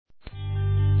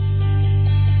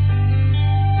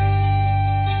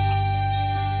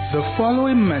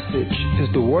following message is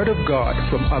the Word of God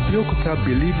from Abeokuta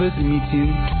Believers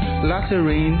Meeting, Latter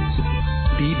Rain.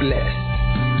 Be blessed.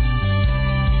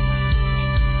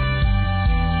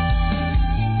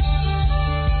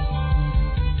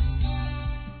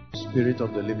 Spirit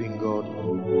of the living God,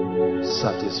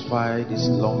 satisfy this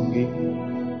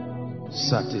longing,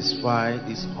 satisfy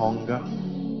this hunger,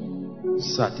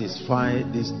 satisfy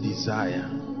this desire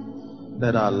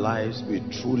that our lives be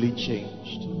truly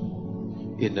changed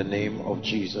in the name of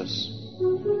Jesus.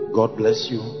 God bless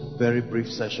you. Very brief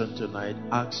session tonight.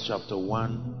 Acts chapter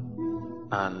 1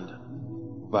 and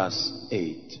verse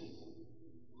 8.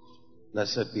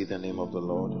 Blessed be the name of the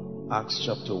Lord. Acts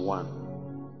chapter 1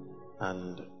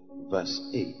 and verse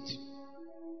 8.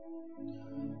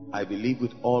 I believe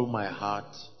with all my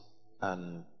heart,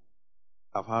 and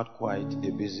I've had quite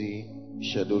a busy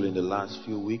schedule in the last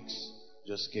few weeks.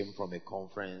 Just came from a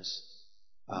conference,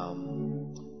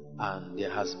 and there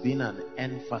has been an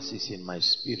emphasis in my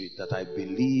spirit that I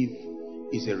believe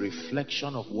is a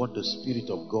reflection of what the Spirit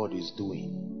of God is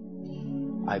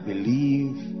doing. I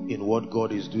believe in what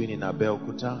God is doing in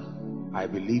Abeokuta. I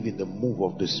believe in the move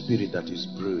of the Spirit that is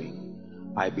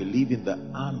brewing. I believe in the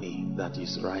army that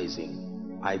is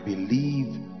rising. I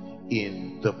believe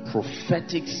in the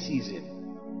prophetic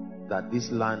season that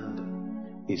this land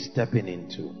is stepping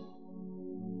into.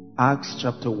 Acts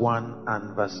chapter 1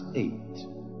 and verse 8.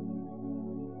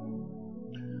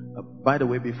 By the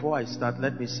way, before I start,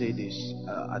 let me say this.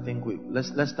 I think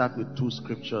let's start with two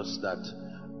scriptures that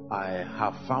I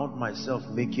have found myself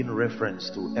making reference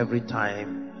to every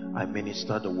time I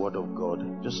minister the word of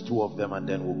God. Just two of them, and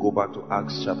then we'll go back to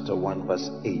Acts chapter 1 verse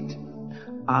 8.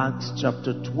 Acts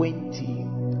chapter 20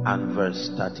 and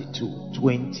verse 32.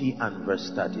 20 and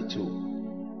verse 32.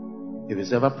 If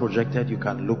it's ever projected, you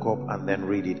can look up and then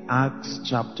read it. Acts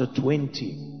chapter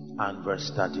 20 and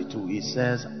verse 32. It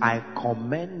says, I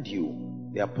commend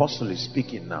you. The apostle is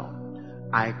speaking now.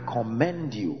 I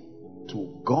commend you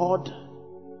to God,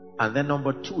 and then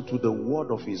number 2, to the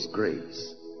word of his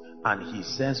grace. And he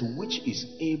says, which is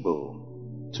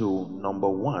able to, number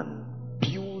 1,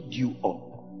 build you up.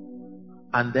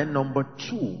 And then number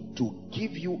 2, to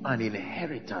give you an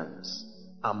inheritance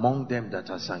among them that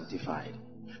are sanctified.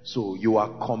 So you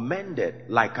are commended.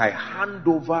 Like I hand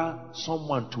over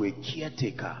someone to a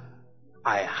caretaker,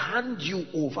 I hand you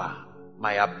over.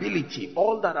 My ability,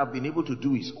 all that I've been able to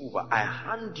do is over. I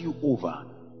hand you over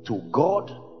to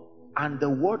God and the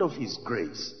word of his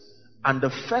grace. And the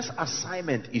first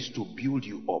assignment is to build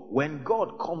you up. When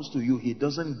God comes to you, he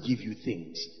doesn't give you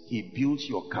things. He builds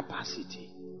your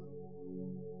capacity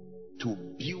to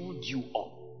build you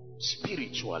up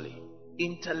spiritually,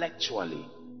 intellectually.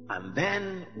 And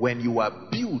then when you are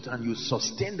built and you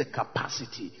sustain the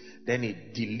capacity, then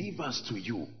it delivers to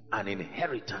you an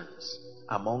inheritance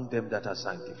among them that are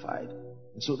sanctified.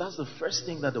 And so that's the first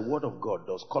thing that the word of God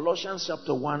does. Colossians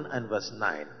chapter 1 and verse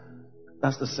 9.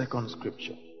 That's the second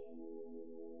scripture.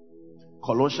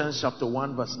 Colossians chapter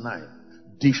 1 verse 9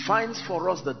 defines for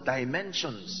us the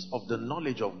dimensions of the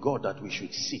knowledge of God that we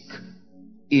should seek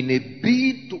in a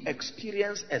bid to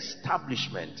experience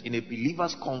establishment in a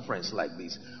believers conference like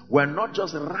this. We're not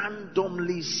just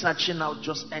randomly searching out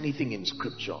just anything in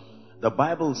scripture. The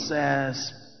Bible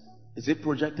says, is it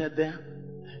projected there?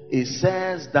 It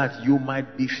says that you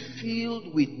might be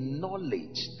filled with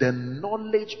knowledge, the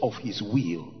knowledge of his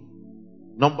will.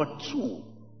 Number 2,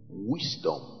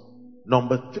 wisdom.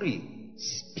 Number 3,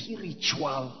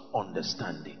 spiritual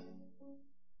understanding.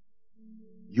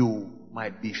 You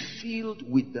might be filled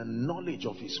with the knowledge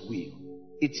of his will.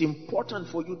 It's important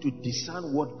for you to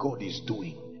discern what God is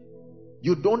doing.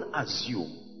 You don't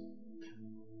assume.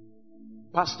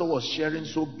 Pastor was sharing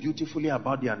so beautifully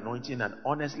about the anointing, and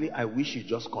honestly, I wish he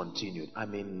just continued. I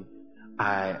mean,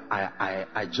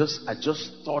 I just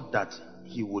thought that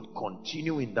he would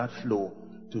continue in that flow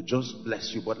to just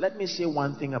bless you. But let me say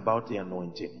one thing about the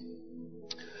anointing.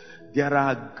 There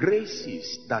are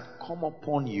graces that come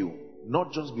upon you,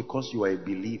 not just because you are a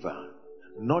believer,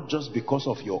 not just because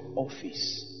of your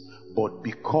office, but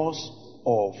because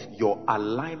of your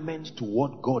alignment to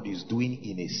what God is doing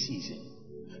in a season.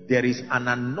 There is an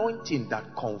anointing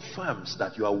that confirms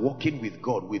that you are walking with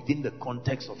God within the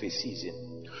context of a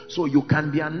season. So you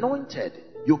can be anointed,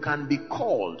 you can be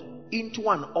called into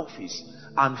an office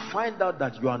and find out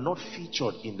that you are not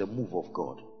featured in the move of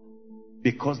God,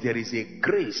 because there is a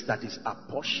grace that is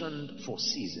apportioned for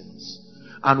seasons.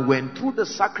 And when through the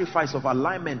sacrifice of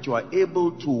alignment you are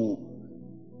able to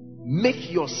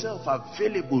make yourself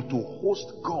available to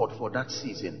host God for that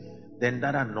season, then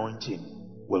that anointing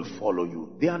will follow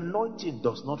you. The anointing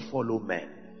does not follow men.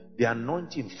 The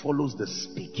anointing follows the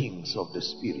speakings of the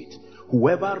Spirit.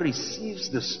 Whoever receives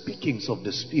the speakings of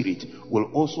the Spirit will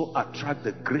also attract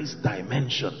the grace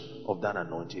dimension of that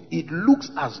anointing. It looks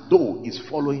as though it's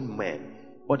following men,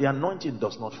 but the anointing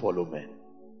does not follow men.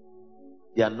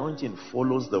 The anointing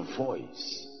follows the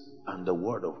voice and the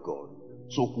word of God.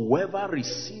 So whoever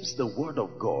receives the word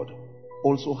of God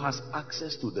also has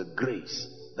access to the grace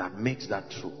that makes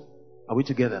that true. Are we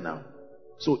together now?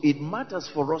 So it matters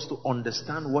for us to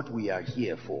understand what we are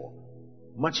here for,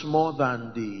 much more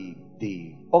than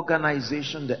the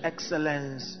organization, the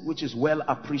excellence, which is well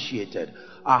appreciated.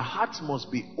 Our hearts must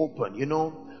be open. You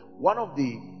know, one of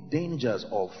the dangers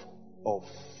of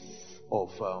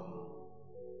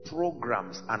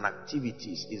programs and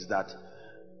activities is that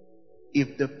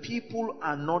if the people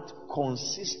are not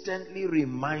consistently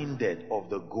reminded of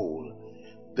the goal,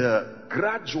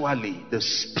 gradually the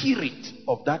spirit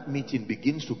of that meeting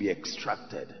begins to be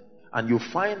extracted, and you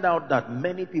find out that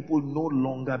many people no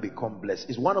longer become blessed.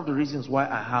 It's one of the reasons why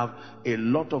I have a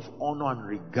lot of honor and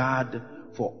regard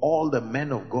for all the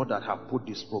men of God that have put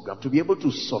this program, to be able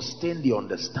to sustain the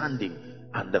understanding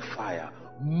and the fire.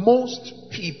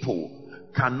 Most people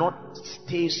cannot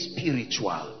stay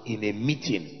spiritual in a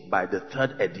meeting by the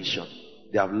 3rd edition.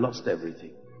 They have lost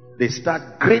everything. They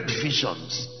start great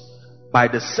visions. By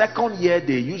the 2nd year,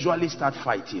 they usually start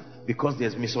fighting because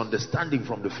there's misunderstanding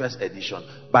from the 1st edition.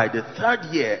 By the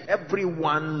 3rd year,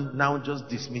 everyone now just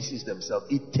dismisses themselves.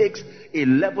 It takes a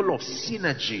level of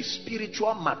synergy,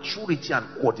 spiritual maturity and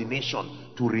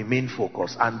coordination to remain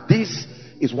focused. And this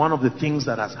is one of the things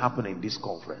that has happened in this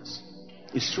conference.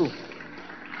 It's true.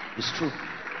 It's true.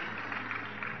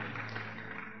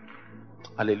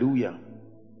 Hallelujah.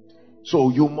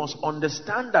 So you must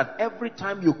understand that every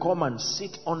time you come and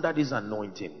sit under this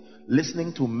anointing,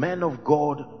 listening to men of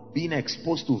God, being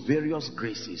exposed to various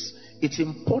graces, it's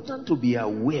important to be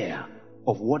aware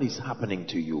of what is happening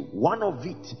to you. One of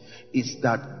it is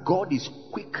that God is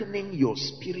quickening your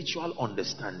spiritual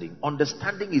understanding.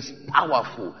 Understanding is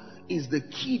powerful. It's the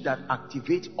key that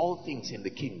activates all things in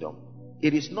the kingdom.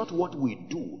 It is not what we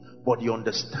do, but the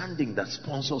understanding that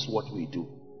sponsors what we do.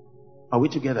 Are we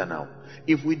together now?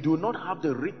 If we do not have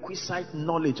the requisite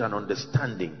knowledge and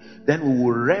understanding, then we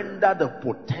will render the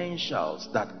potentials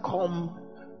that come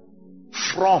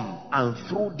from and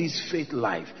through this faith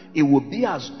life. It will be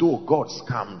as though God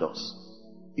scammed us.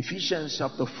 Ephesians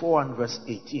chapter 4 and verse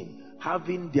 18.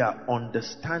 Having their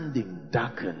understanding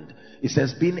darkened. It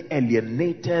says, being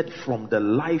alienated from the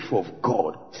life of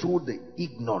God through the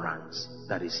ignorance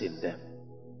that is in them.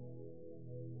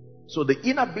 So the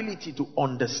inability to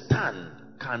understand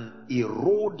can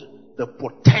erode the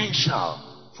potential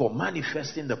for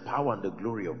manifesting the power and the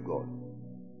glory of God.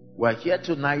 We're here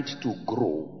tonight to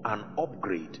grow and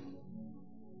upgrade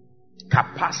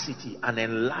capacity and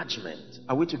enlargement.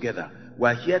 Are we together?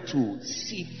 We're here to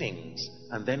see things,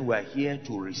 and then we're here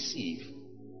to receive.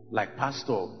 Like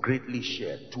Pastor greatly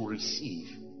shared, to receive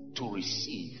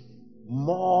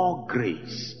more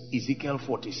grace. Ezekiel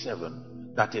 47.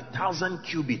 That 1,000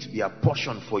 cubits be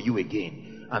apportioned for you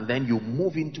again, and then you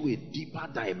move into a deeper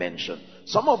dimension.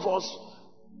 Some of us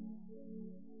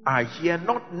are here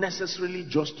not necessarily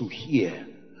just to hear,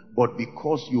 but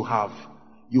because you have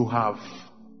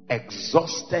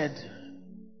exhausted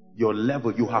your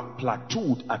level, you have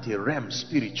plateaued at a realm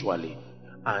spiritually,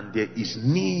 and there is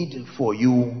need for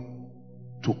you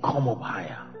to come up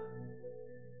higher.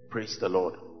 Praise the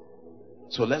Lord.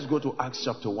 So let's go to Acts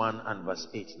chapter 1 and verse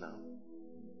 8 now.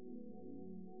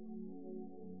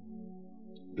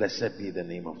 Blessed be the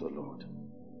name of the Lord.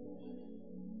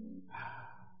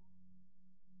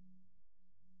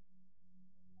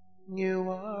 You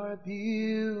are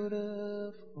beautiful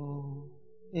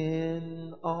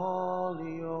in all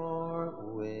your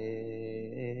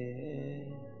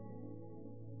ways.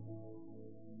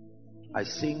 I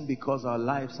sing because our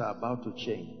lives are about to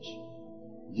change.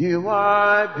 You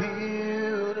are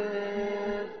beautiful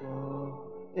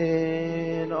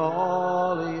in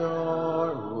all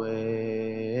your ways.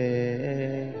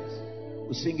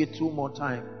 We sing it 2 more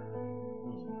times.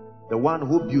 The one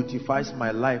who beautifies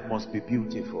my life must be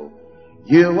beautiful.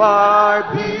 You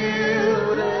are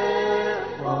beautiful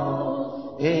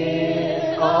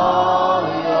in all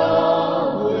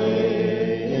your ways.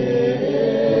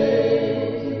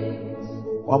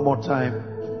 One more time.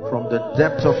 From the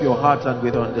depth of your heart and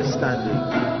with understanding.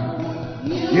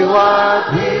 You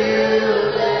are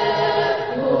beautiful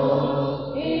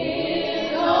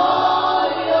in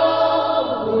all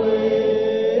your ways.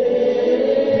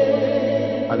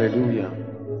 Hallelujah.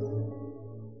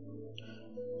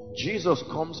 Jesus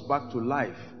comes back to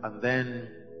life, and then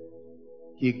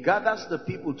he gathers the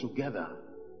people together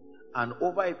And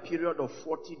over a period of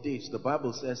 40 days, the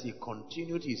Bible says he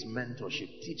continued his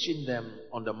mentorship, teaching them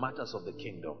on the matters of the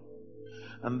kingdom.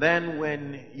 And then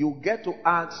when you get to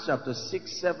Acts chapter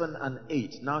 6, 7, and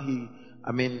 8, now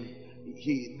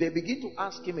they begin to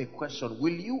ask him a question.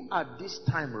 Will you at this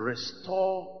time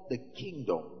restore the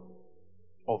kingdom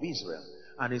of Israel?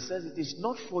 And he says, it is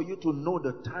not for you to know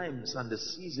the times and the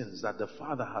seasons that the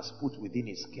Father has put within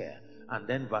his care. And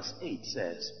then verse 8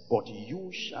 says, but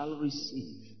you shall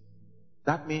receive.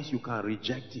 That means you can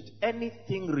reject it.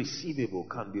 Anything receivable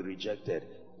can be rejected.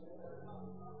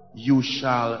 You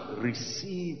shall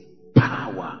receive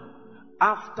power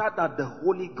after that the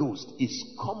Holy Ghost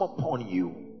is come upon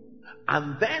you.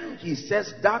 And then he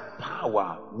says that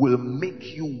power will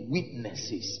make you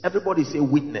witnesses. Everybody say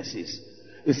witnesses.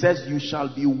 It says you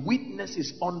shall be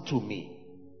witnesses unto me.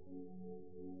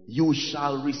 You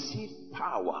shall receive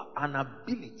power, an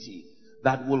ability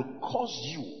that will cause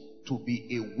you to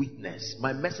be a witness.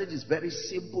 My message is very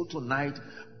simple tonight,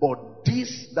 but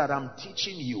this that I'm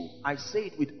teaching you, I say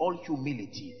it with all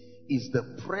humility, is the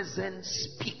present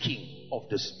speaking of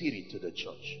the Spirit to the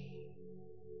church.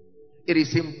 It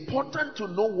is important to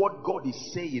know what God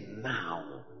is saying now.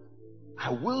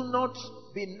 I will not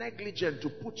be negligent to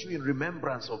put you in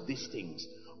remembrance of these things,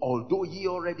 although ye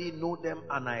already know them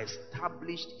and are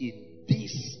established in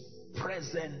this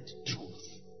present truth.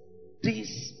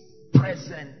 This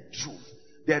present truth.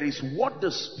 There is what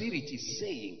the Spirit is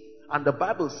saying, and the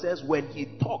Bible says when he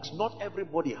talks, not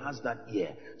everybody has that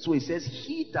ear. So it says,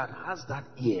 he that has that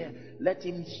ear, let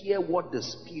him hear what the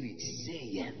Spirit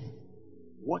saith.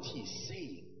 What he's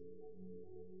saying.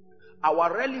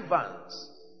 Our relevance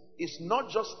is not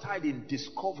just tied in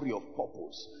discovery of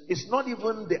purpose. It's not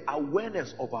even the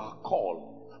awareness of our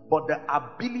call, but the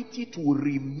ability to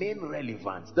remain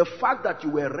relevant. The fact that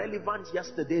you were relevant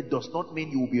yesterday does not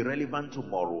mean you will be relevant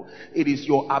tomorrow. It is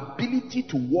your ability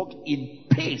to walk in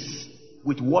pace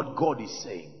with what God is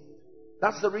saying.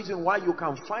 That's the reason why you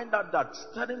can find out that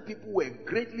certain people were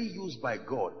greatly used by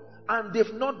God and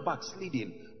they've not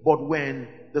backslidden. But when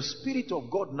the Spirit of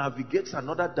God navigates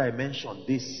another dimension,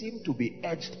 they seem to be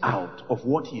edged out of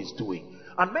what he is doing.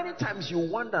 And many times you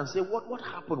wonder and say, what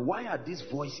happened? Why are these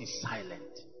voices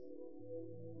silent?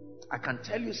 I can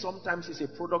tell you sometimes it's a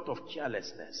product of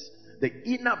carelessness. The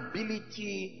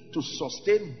inability to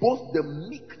sustain both the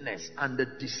meekness and the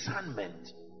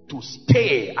discernment to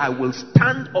stay. I will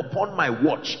stand upon my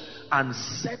watch and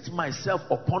set myself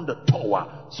upon the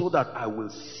tower so that I will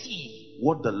see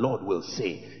what the Lord will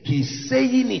say. He's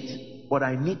saying it, but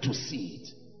I need to see it.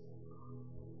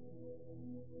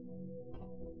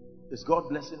 Is God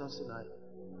blessing us tonight?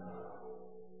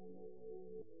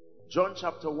 John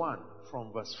chapter 1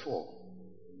 from verse 4.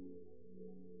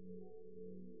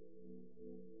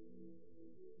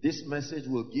 This message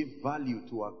will give value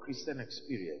to our Christian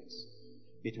experience.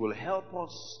 It will help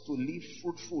us to live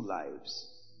fruitful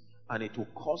lives, and it will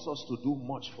cause us to do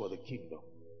much for the kingdom.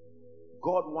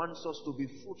 God wants us to be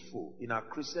fruitful in our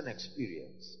Christian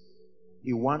experience.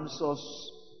 He wants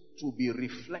us to be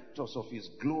reflectors of his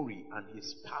glory and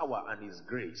his power and his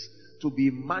grace, to be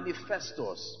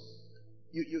manifestors.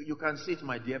 You can sit,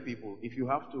 my dear people. If you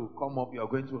have to come up, you are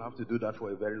going to have to do that for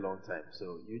a very long time.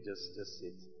 So you just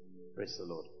sit. Praise the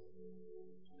Lord.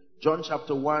 John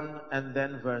chapter 1 and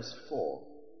then verse 4.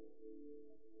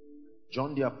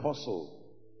 John the Apostle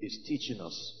is teaching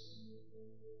us.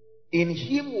 In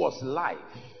him was life,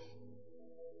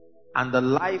 and the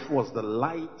life was the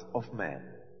light of man.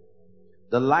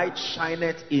 The light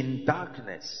shineth in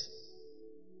darkness,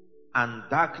 and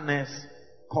darkness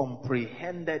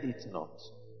comprehended it not.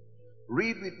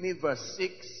 Read with me verse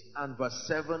 6 and verse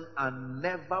 7 and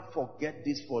never forget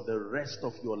this for the rest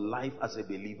of your life as a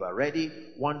believer. Ready?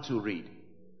 1, 2, read.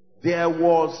 There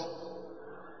was...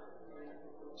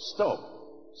 Stop.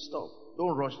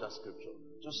 Don't rush that scripture.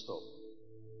 Just stop.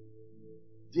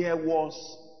 There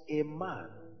was a man.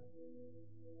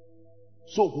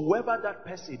 So whoever that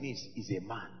person is a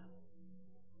man.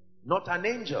 Not an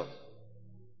angel.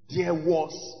 There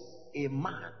was a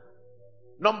man.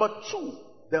 Number 2,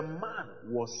 the man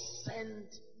was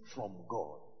sent from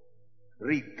God.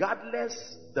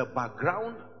 Regardless the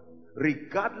background,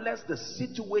 regardless the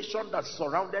situation that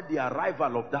surrounded the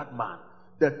arrival of that man,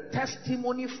 the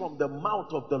testimony from the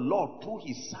mouth of the Lord through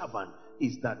his servant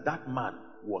is that that man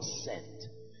was sent.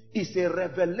 It's a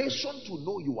revelation to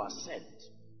know you are sent.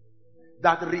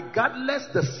 That regardless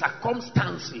the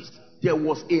circumstances, there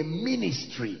was a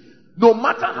ministry. No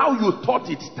matter how you thought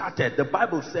it started, the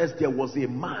Bible says there was a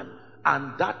man,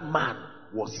 and that man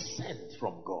was sent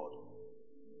from God.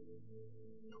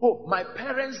 Oh, my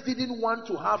parents didn't want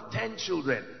to have 10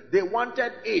 children. They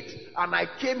wanted 8, and I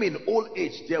came in old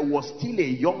age. There was still a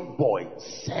young boy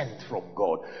sent from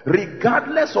God.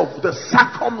 Regardless of the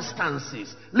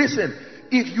circumstances. Listen,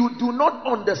 if you do not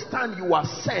understand you are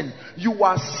sent, you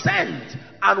are sent.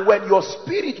 And when your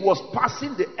spirit was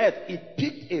passing the earth, it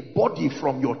picked a body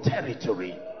from your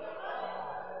territory.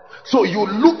 So you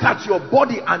look at your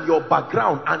body and your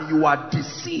background and you are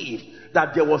deceived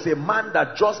that there was a man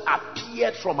that just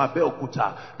appeared from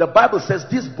Abeokuta. The Bible says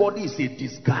this body is a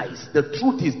disguise. The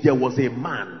truth is there was a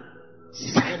man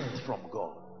sent from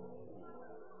God.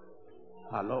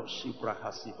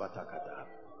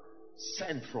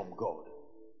 Sent from God.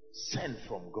 Sent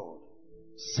from God.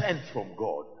 Sent from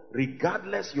God.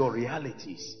 Regardless your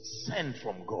realities, sent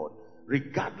from God.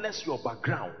 Regardless your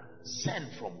background,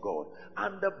 sent from God.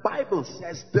 And the Bible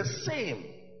says the same.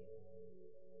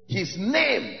 His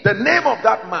name, the name of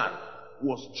that man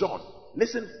was John.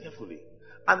 Listen carefully.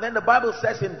 And then the Bible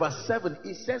says in verse 7,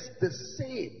 it says the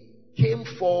same came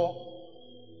for.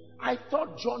 I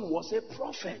thought John was a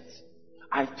prophet.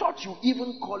 I thought you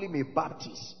even call him a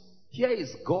Baptist. Here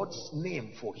is God's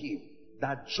name for him.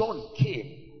 That John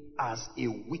came as a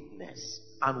witness.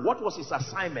 And what was his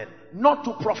assignment? Not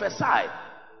to prophesy.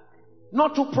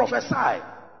 Not to prophesy.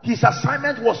 His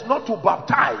assignment was not to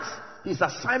baptize. His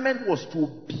assignment was to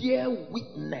bear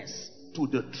witness to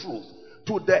the truth.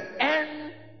 To the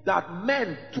end that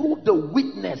men through the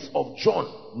witness of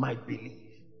John might believe.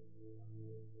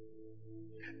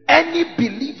 Any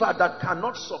believer that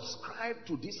cannot subscribe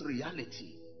to this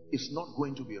reality is not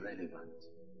going to be relevant.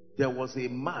 There was a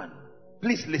man,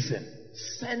 please listen,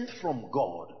 sent from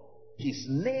God. His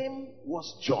name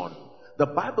was John. The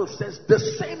Bible says the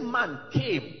same man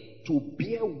came to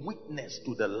bear witness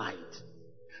to the light,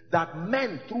 that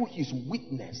men through his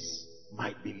witness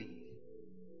might believe.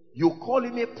 You call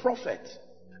him a prophet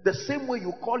the same way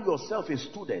you call yourself a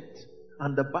student.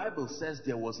 And the Bible says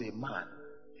there was a man.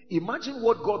 Imagine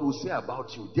what God will say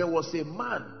about you. There was a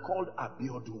man called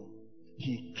Abeokuta.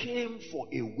 He came for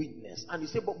a witness. And he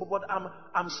said, but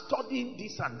I'm studying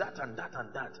this and that and that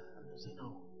and that. And I say,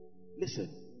 no. Listen.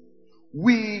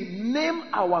 We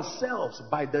name ourselves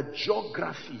by the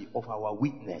geography of our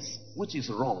witness, which is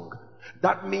wrong.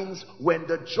 That means when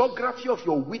the geography of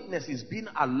your witness is being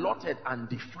allotted and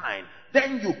defined,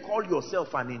 then you call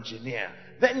yourself an engineer,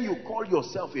 then you call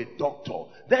yourself a doctor,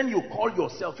 then you call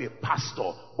yourself a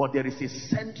pastor. But there is a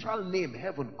central name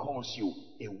heaven calls you,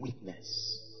 a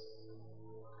witness.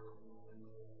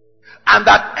 And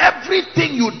that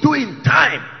everything you do in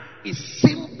time is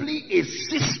simply a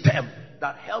system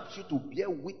that helps you to bear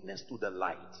witness to the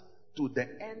light, to the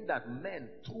end that men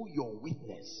through your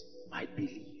witness might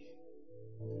believe.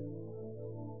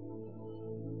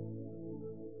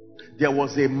 There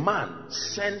was a man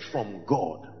sent from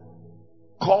God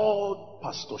called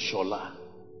Pastor Shola.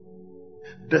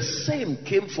 The same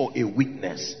came for a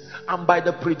witness, and by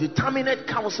the predeterminate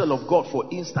counsel of God, for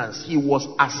instance, he was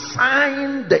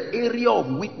assigned the area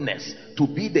of witness to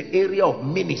be the area of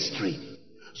ministry.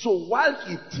 So while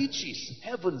he teaches,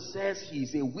 heaven says he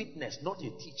is a witness, not a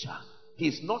teacher. He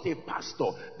is not a pastor.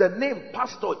 The name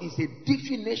pastor is a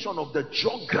definition of the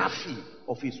geography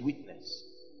of his witness.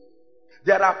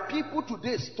 There are people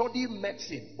today studying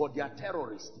medicine, but they are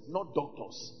terrorists, not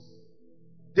doctors.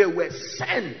 They were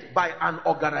sent by an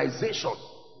organization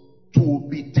to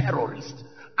be terrorists.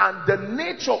 And the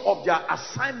nature of their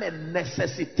assignment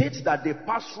necessitates that they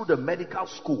pass through the medical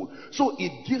school. So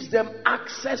it gives them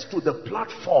access to the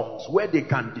platforms where they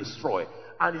can destroy.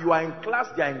 And you are in class,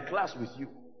 they are in class with you.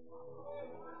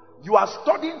 You are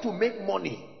studying to make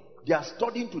money. They are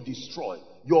studying to destroy.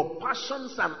 Your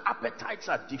passions and appetites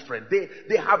are different.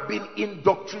 They have been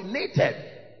indoctrinated.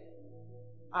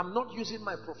 I'm not using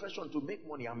my profession to make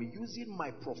money. I'm using my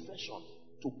profession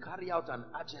to carry out an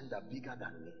agenda bigger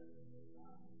than me.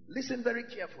 Listen very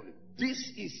carefully.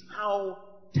 This is how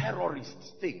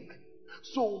terrorists think.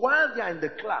 So while they are in the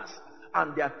class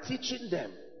and they are teaching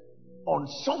them on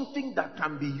something that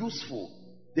can be useful,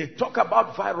 they talk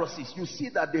about viruses. You see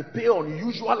that they pay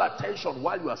unusual attention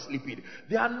while you are sleeping.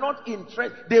 They are not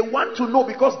interested. They want to know,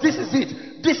 because this is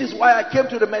it. This is why I came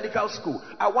to the medical school.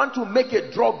 I want to make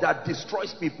a drug that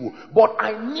destroys people. But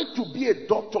I need to be a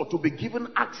doctor to be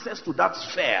given access to that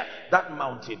sphere, that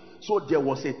mountain. So there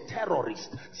was a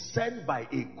terrorist sent by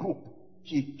a group.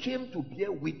 He came to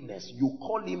bear witness. You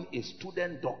call him a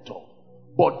student doctor.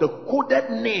 But the coded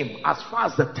name, as far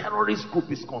as the terrorist group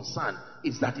is concerned,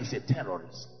 is that he's a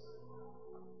terrorist.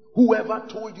 Whoever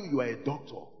told you you are a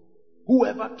doctor,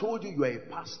 whoever told you you are a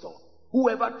pastor,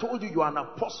 Whoever told you you are an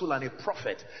apostle and a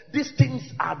prophet, these things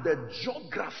are the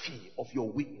geography of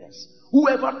your witness.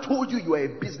 Whoever told you you are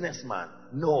a businessman,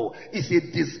 no, it's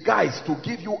a disguise to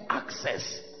give you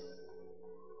access.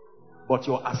 But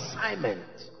your assignment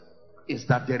is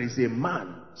that there is a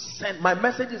man sent. My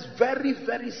message is very,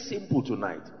 very simple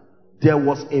tonight. There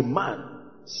was a man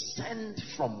sent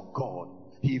from God.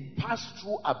 He passed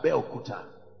through Abeokuta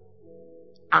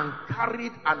and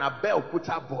carried an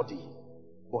Abeokuta body.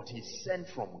 But he's sent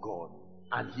from God,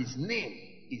 and his name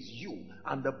is you.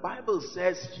 And the Bible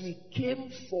says he came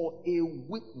for a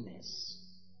witness.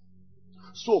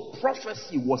 So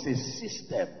prophecy was a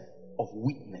system of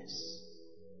witness.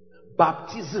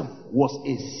 Baptism was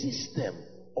a system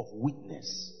of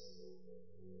witness.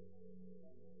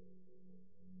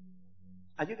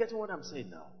 Are you getting what I'm saying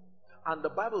now? And the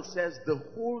Bible says the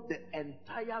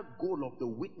entire goal of the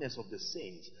witness of the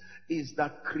saints is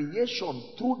that creation,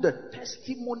 through the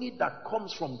testimony that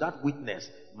comes from that witness,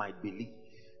 might believe.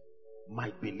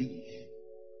 Might believe.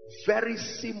 Very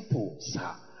simple,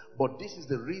 sir. But this is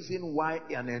the reason why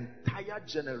an entire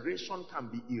generation can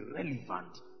be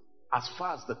irrelevant as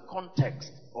far as the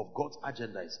context of God's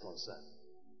agenda is concerned.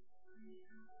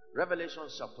 Revelation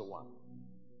chapter 1.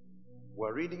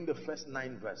 We're reading the first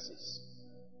 9 verses.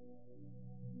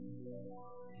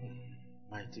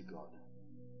 Mighty God.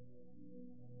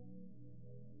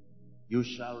 You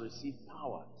shall receive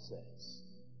power, it says.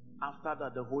 After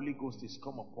that, the Holy Ghost is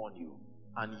come upon you,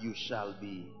 and you shall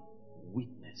be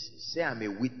witnesses. Say, I'm a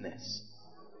witness.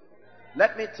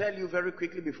 Let me tell you very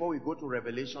quickly before we go to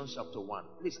Revelation chapter 1.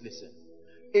 Please listen.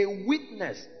 A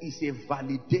witness is a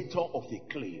validator of a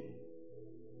claim.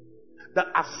 The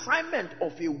assignment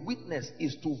of a witness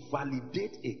is to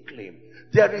validate a claim.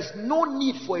 There is no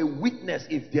need for a witness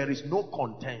if there is no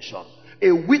contention.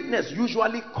 A witness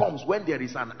usually comes when there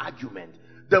is an argument.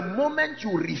 The moment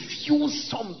you refuse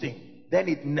something, then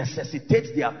it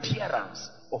necessitates the appearance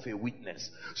of a witness.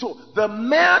 So the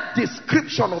mere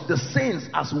description of the saints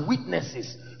as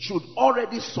witnesses should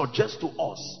already suggest to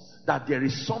us that there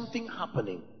is something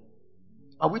happening.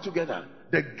 Are we together?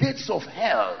 The gates of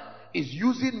hell is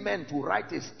using men to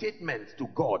write a statement to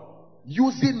God.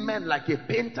 Using men like a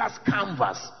painter's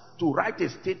canvas to write a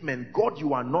statement. God,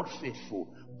 you are not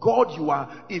faithful. God, you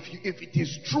are, if it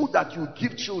is true that you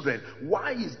give children,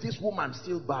 why is this woman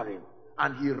still barren?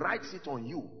 And he writes it on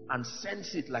you and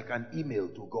sends it like an email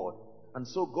to God. And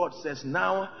so God says,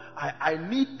 now I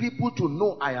need people to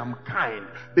know I am kind.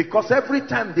 Because every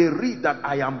time they read that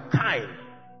I am kind,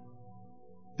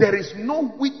 there is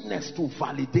no witness to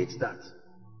validate that.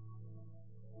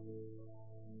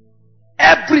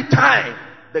 Every time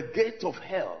the gate of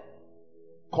hell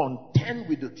contend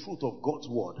with the truth of God's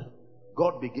word,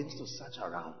 God begins to search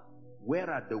around. Where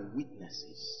are the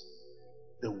witnesses?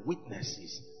 The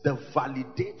witnesses, the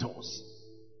validators,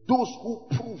 those who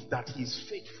prove that he is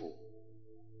faithful.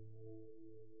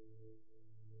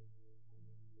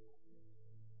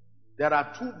 There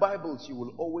are 2 Bibles you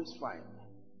will always find.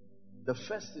 The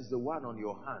first is the one on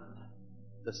your hand.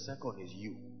 The second is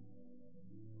you.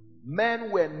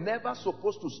 Men were never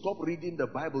supposed to stop reading the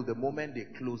Bible the moment they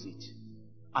close it.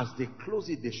 As they close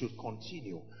it, they should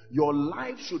continue. Your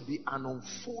life should be an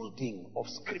unfolding of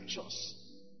scriptures.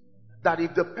 That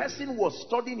if the person was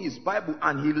studying his Bible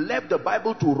and he left the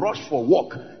Bible to rush for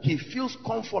work, he feels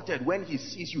comforted when he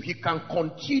sees you. He can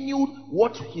continue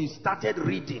what he started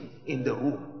reading in the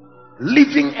room.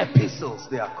 Living epistles,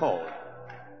 they are called.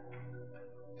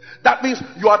 That means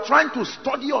you are trying to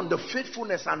study on the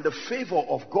faithfulness and the favor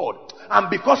of God. And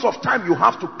because of time, you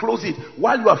have to close it.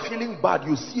 While you are feeling bad,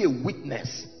 you see a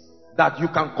witness that you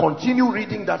can continue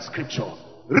reading that scripture.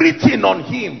 Written on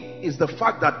him is the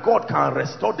fact that God can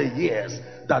restore the years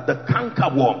that the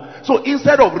cankerworm. So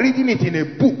instead of reading it in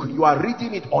a book, you are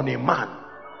reading it on a man.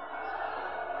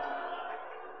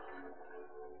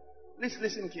 Please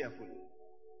listen carefully.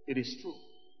 It is true.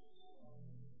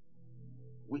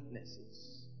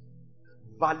 Witnesses.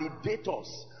 Validators.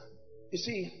 You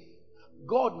see,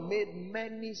 God made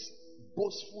many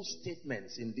boastful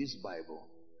statements in this Bible.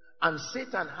 And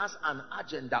Satan has an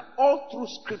agenda all through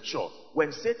scripture.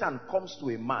 When Satan comes to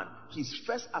a man, his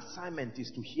first assignment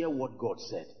is to hear what God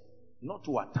said, not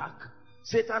to attack.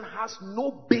 Satan has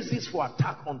no basis for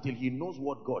attack until he knows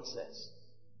what God says.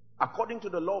 According to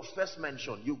the law of first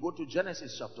mention, you go to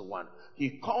Genesis chapter 1.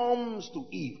 He comes to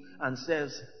Eve and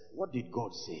says, what did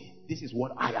God say? This is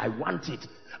what I want it.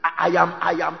 I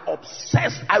am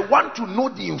obsessed. I want to know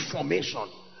the information.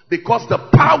 Because the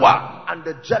power and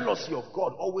the jealousy of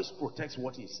God always protects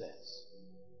what he says.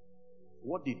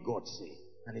 What did God say?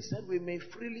 And he said, we may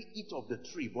freely eat of the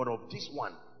tree, but of this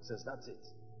one, he says, that's it.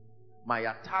 My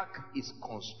attack is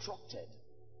constructed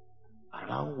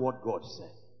around what God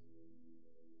said.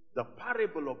 The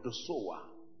parable of the sower,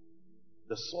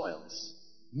 the soils.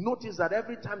 Notice that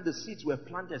every time the seeds were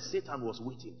planted, Satan was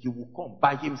waiting. He will come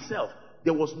by himself.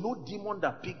 There was no demon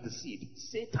that picked the seed.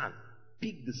 Satan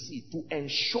picked the seed to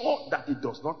ensure that it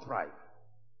does not thrive.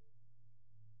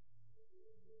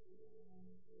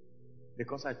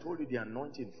 Because I told you the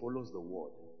anointing follows the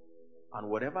word. And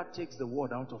whatever takes the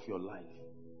word out of your life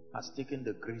has taken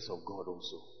the grace of God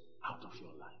also out of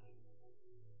your life.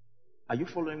 Are you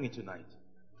following me tonight?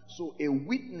 So a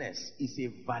witness is a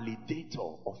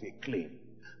validator of a claim.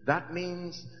 That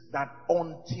means that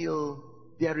until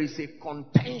there is a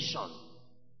contention.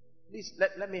 Please,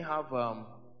 let me have,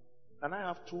 can I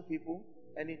have two people?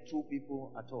 Any two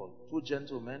people at all? Two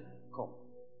gentlemen? Come.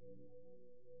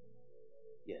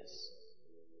 Yes.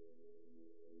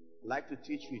 I'd like to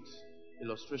teach with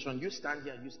illustration. You stand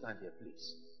here,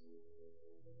 please.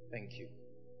 Thank you.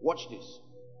 Watch this.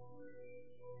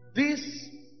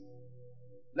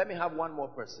 Let me have one more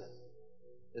person.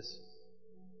 Yes.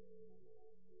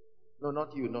 No,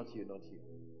 not you.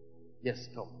 Yes,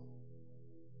 come.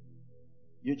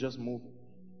 You just move.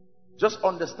 Just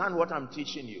understand what I'm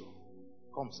teaching you.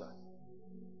 Come, sir.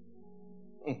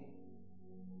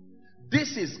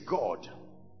 This is God.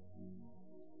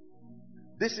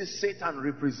 This is Satan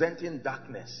representing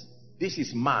darkness. This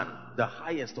is man, the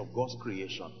highest of God's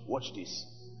creation. Watch this.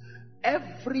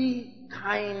 Every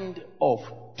kind of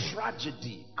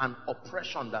tragedy and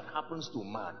oppression that happens to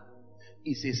man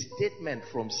is a statement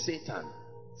from Satan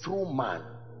through man.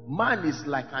 Man is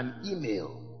like an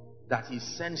email that he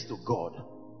sends to God.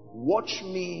 Watch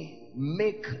me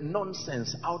make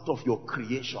nonsense out of your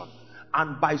creation.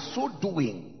 And by so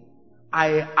doing,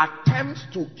 I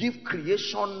attempt to give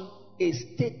creation a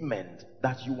statement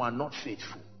that you are not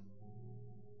faithful.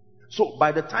 So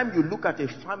by the time you look at a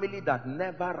family that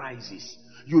never rises,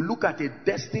 you look at a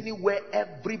destiny where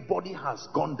everybody has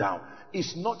gone down.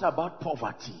 It's not about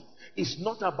poverty. It's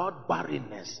not about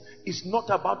barrenness. It's not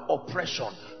about oppression.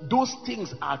 Those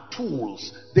things are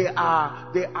tools. They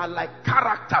are like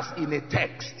characters in a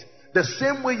text. The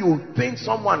same way you paint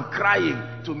someone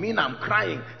crying to mean I'm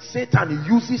crying, Satan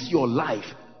uses your life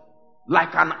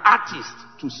like an artist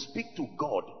to speak to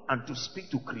God and to speak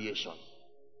to creation.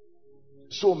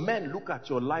 So men look at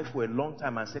your life for a long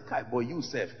time and say, Kai, boy, you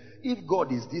self, if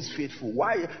God is this faithful,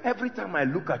 why every time I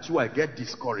look at you I get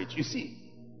discouraged? You see,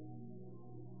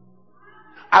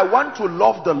 I want to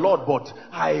love the Lord, but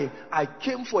I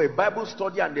came for a Bible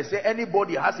study and they say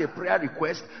anybody has a prayer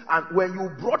request, and when you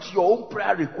brought your own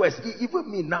prayer request, even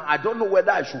me now, I don't know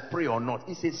whether I should pray or not.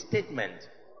 It's a statement.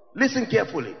 Listen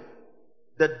carefully.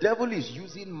 The devil is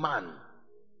using man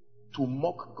to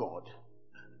mock God.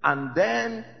 And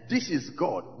then this is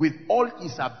God with all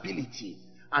his ability,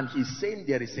 and he's saying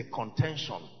there is a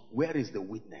contention. Where is the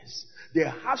witness? There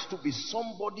has to be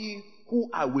somebody who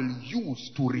I will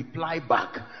use to reply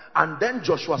back. And then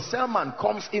Joshua Selman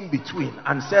comes in between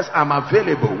and says, I'm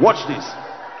available. Watch this.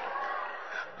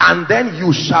 And then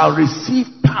you shall receive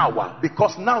power,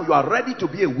 because now you are ready to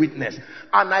be a witness.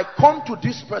 And I come to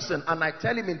this person and I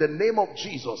tell him, in the name of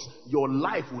Jesus, your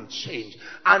life will change.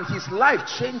 And his life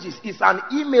changes. It's an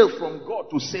email from God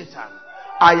to Satan.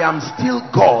 I am still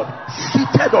God,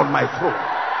 seated on my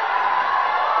throne.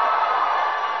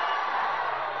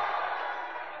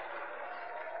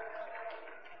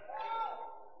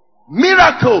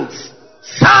 Miracles,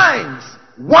 signs,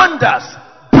 wonders,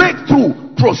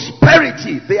 breakthrough,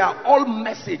 prosperity, they are all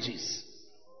messages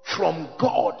from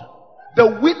God.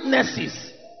 The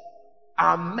witnesses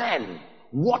are men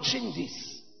watching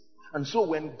this. And so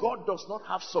when God does not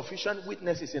have sufficient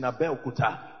witnesses in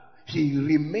Abeokuta, he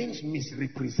remains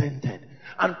misrepresented.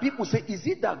 And people say, is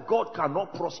it that God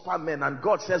cannot prosper men? And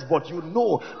God says, but you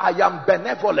know, I am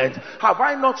benevolent. Have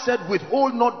I not said,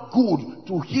 withhold not good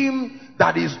to him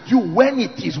that is due when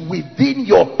it is within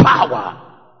your power?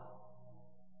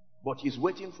 But he's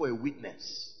waiting for a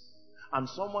witness. And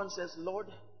someone says, Lord,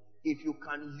 if you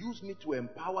can use me to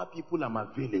empower people, I'm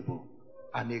available.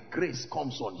 And a grace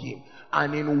comes on him.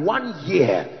 And in 1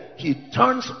 year, he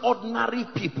turns ordinary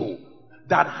people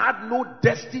that had no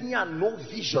destiny and no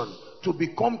vision to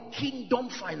become kingdom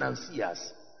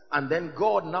financiers. And then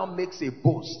God now makes a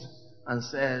boast and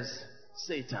says,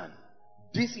 Satan,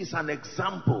 this is an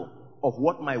example of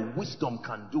what my wisdom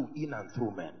can do in and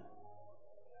through men.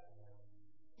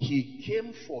 He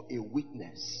came for a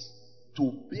witness,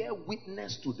 to bear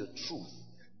witness to the truth,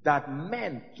 that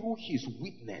men through his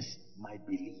witness might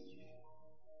believe.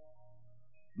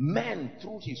 Men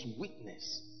through his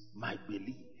witness might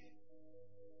believe.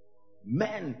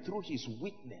 Men through his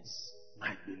witness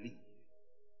might believe.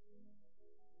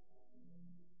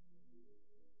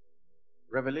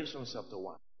 Revelation chapter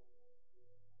 1.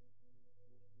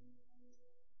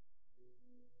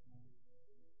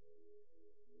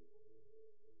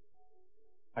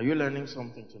 Are you learning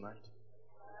something tonight?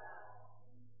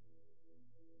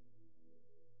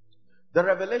 The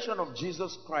revelation of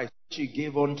Jesus Christ, which he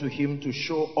gave unto him to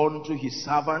show unto his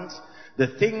servants the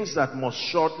things that must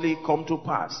shortly come to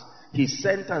pass, he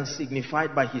sent and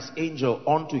signified by his angel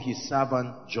unto his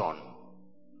servant John,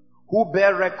 who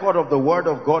bear record of the word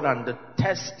of God and the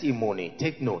testimony,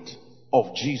 take note,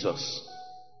 of Jesus.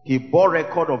 He bore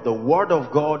record of the word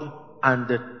of God and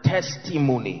the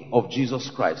testimony of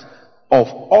Jesus Christ, of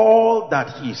all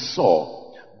that he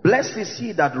saw. Blessed is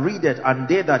he that readeth, and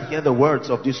they that hear the words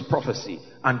of this prophecy,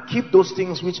 and keep those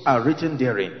things which are written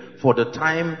therein, for the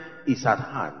time is at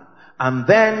hand. And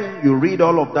then you read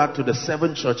all of that to the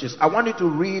 7 churches. I want you to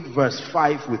read verse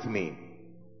 5 with me.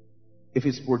 If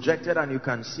it's projected and you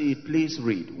can see it, please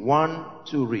read. 1,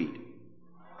 2, read.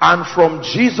 And from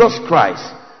Jesus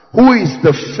Christ, who is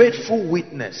the faithful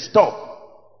witness.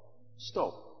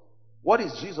 Stop. What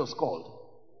is Jesus called?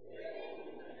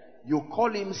 You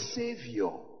call him Savior.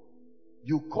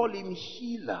 You call him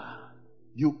Healer.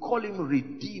 You call him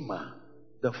Redeemer.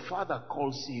 The Father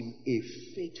calls him a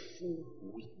faithful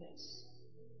witness.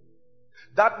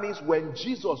 That means when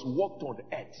Jesus walked on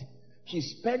earth, he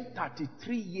spent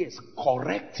 33 years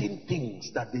correcting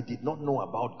things that they did not know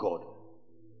about God.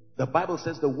 The Bible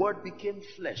says the word became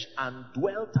flesh and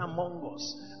dwelt among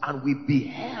us, and we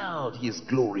beheld his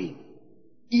glory,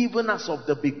 even as of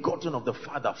the begotten of the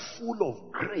Father, full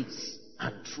of grace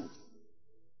and truth.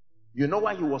 You know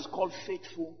why he was called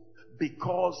faithful?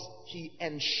 Because he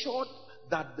ensured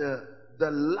that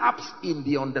the lapse in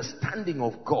the understanding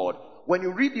of God. When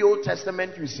you read the Old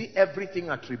Testament, you see everything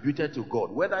attributed to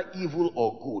God, whether evil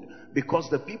or good, because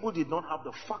the people did not have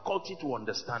the faculty to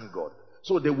understand God.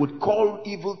 So they would call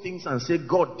evil things and say,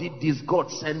 God did this, God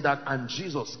sent that, and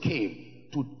Jesus came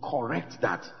to correct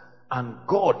that. And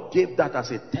God gave that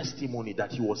as a testimony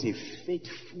that he was a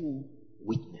faithful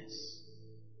witness.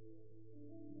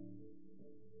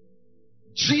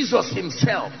 Jesus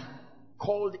himself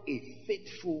called a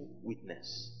faithful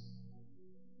witness.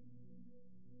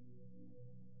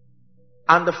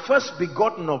 And the first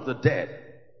begotten of the dead,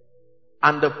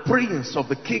 and the prince of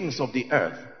the kings of the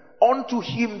earth, unto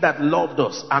him that loved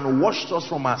us and washed us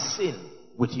from our sin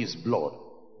with his blood.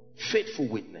 Faithful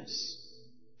witness.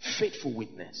 Faithful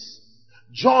witness.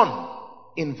 John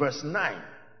in verse 9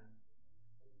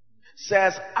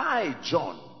 says, I,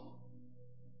 John,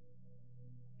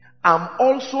 am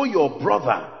also your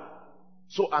brother.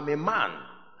 So I'm a man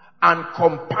and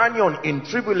companion in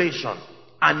tribulation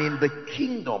and in the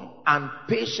kingdom and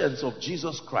patience of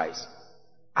Jesus Christ.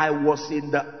 I was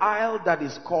in the isle that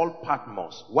is called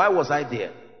Patmos. Why was I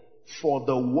there? For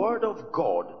the word of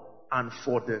God and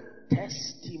for the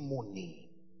testimony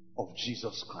of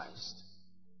Jesus Christ.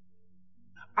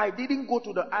 I didn't go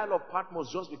to the Isle of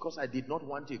Patmos just because I did not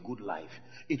want a good life.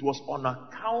 It was on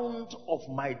account of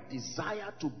my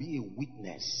desire to be a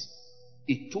witness.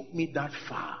 It took me that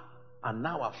far, and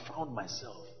now I found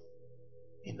myself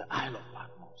in the Isle of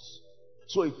Patmos.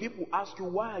 So if people ask you,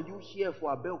 why are you here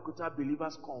for Abeokuta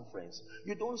Believers Conference?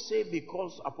 You don't say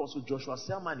because Apostle Joshua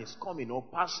Selman is coming, or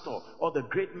pastor, or the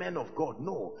great men of God.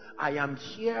 No, I am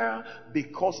here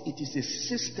because it is a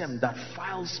system that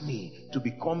files me to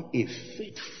become a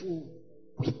faithful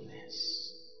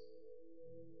witness.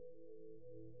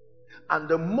 And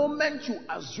the moment you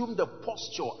assume the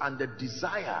posture and the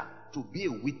desire to be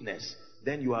a witness,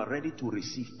 then you are ready to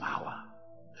receive power.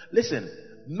 Listen,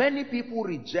 many people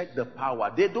reject the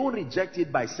power. They don't reject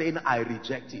it by saying, I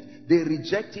reject it. They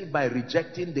reject it by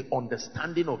rejecting the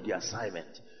understanding of the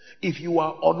assignment. If you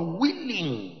are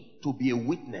unwilling to be a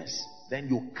witness, then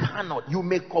you cannot. You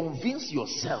may convince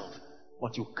yourself,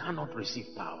 but you cannot receive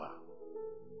power.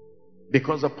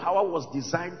 Because the power was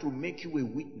designed to make you a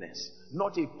witness,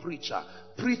 not a preacher.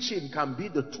 Preaching can be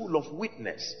the tool of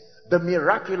witness. The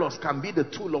miraculous can be the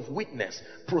tool of witness.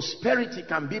 Prosperity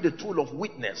can be the tool of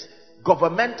witness.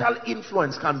 Governmental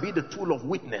influence can be the tool of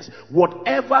witness.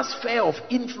 Whatever sphere of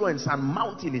influence and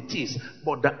mountain it is,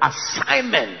 but the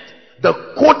assignment, the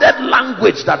coded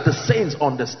language that the saints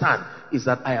understand is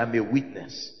that I am a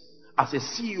witness. As a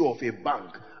CEO of a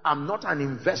bank, I'm not an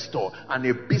investor and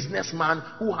a businessman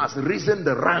who has risen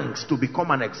the ranks to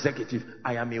become an executive.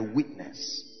 I am a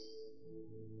witness.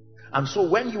 And so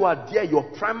when you are there, your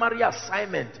primary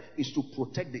assignment is to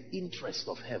protect the interest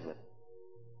of heaven.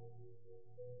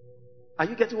 Are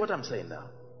you getting what I'm saying now?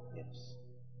 Yes.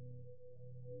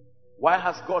 Why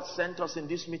has God sent us in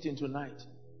this meeting tonight?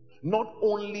 Not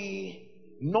only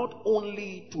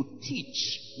to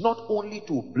teach, not only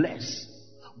to bless,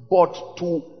 But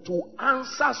to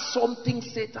answer something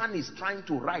Satan is trying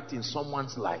to write in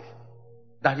someone's life,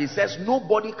 that he says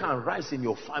nobody can rise in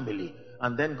your family,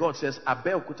 and then God says,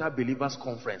 Abeokuta Believers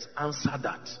Conference, answer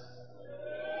that.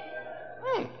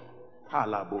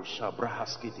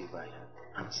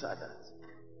 Answer that.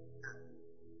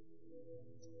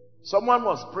 Someone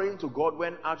was praying to God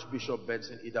when Archbishop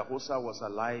Benson Idahosa was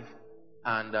alive,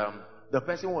 and the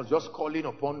person was just calling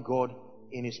upon God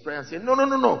in his prayer and saying,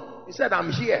 no. He said,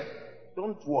 I'm here.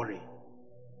 Don't worry.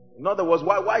 In other words,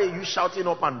 why are you shouting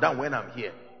up and down when I'm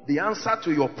here? The answer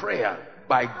to your prayer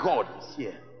by God is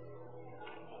here.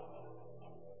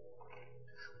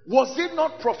 Was it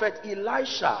not Prophet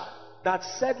Elisha that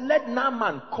said, let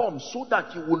Naaman come so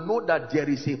that you will know that there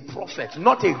is a prophet,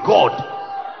 not a God,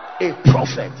 a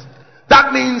prophet?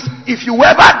 That means if you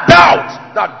ever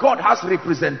doubt that God has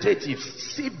representatives,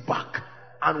 sit back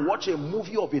and watch a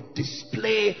movie of a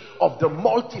display of the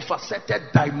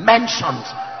multifaceted dimensions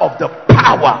of the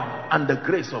power and the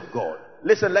grace of God.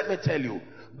 Listen, let me tell you,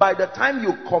 by the time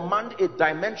you command a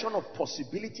dimension of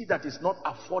possibility that is not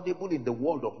affordable in the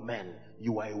world of men,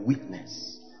 you are a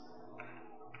witness.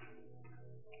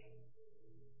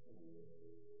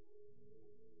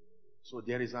 So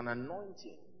there is an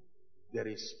anointing, there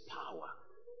is power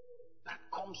that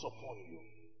comes upon you.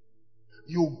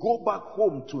 You go back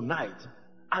home tonight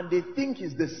and they think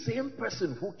it's the same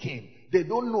person who came. They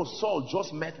don't know Saul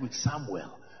just met with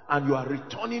Samuel, and you are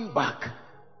returning back.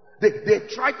 They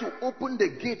try to open the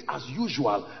gate as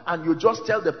usual, and you just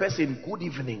tell the person good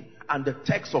evening, and the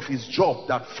text of his job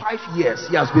that 5 years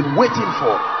he has been waiting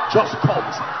for just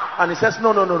comes, and he says,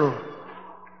 no.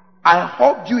 I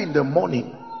hugged you in the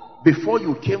morning before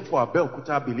you came for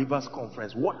Abeokuta Believers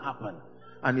Conference. What happened?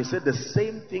 And he said the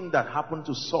same thing that happened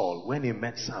to Saul when he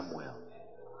met Samuel.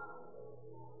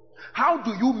 How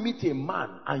do you meet a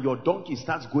man and your donkey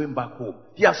starts going back home?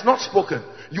 He has not spoken.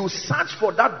 You search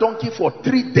for that donkey for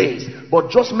 3 days, but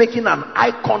just making an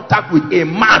eye contact with a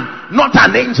man, not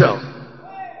an angel.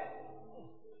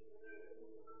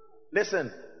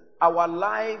 Listen, our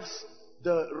lives,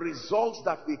 the results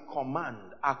that we command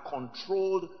are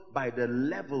controlled by the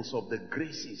levels of the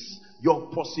graces.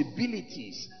 Your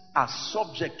possibilities are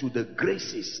subject to the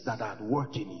graces that are at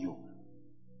work in you.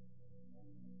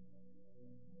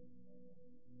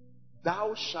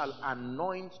 Thou shalt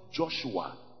anoint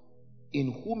Joshua,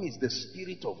 in whom is the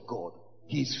Spirit of God.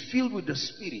 He is filled with the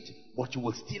Spirit, but you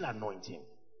will still anoint him.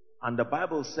 And the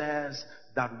Bible says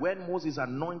that when Moses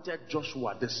anointed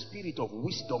Joshua, the spirit of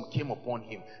wisdom came upon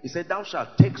him. He said, thou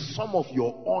shalt take some of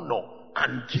your honor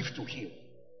and give to him.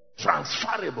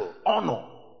 Transferable honor.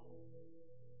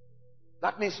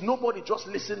 That means nobody just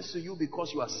listens to you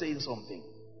because you are saying something.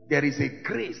 There is a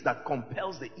grace that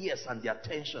compels the ears and the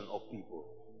attention of people.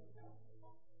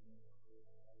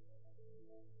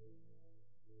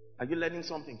 Are you learning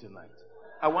something tonight?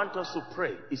 I want us to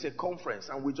pray. It's a conference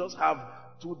and we just have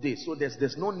 2 days. So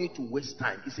there's no need to waste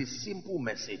time. It's a simple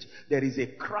message. There is a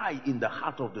cry in the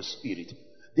heart of the Spirit.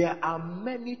 There are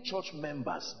many church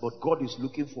members, but God is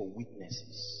looking for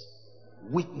witnesses.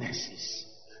 Witnesses.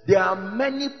 There are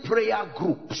many prayer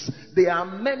groups. There are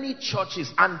many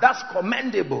churches, and that's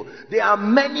commendable. There are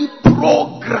many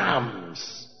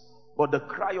programs. But the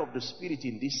cry of the Spirit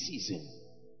in this season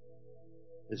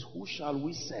is, who shall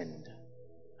we send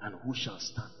and who shall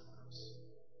stand for us?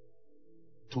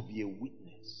 To be a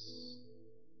witness.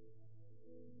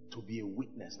 To be a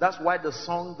witness. That's why the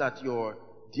song that your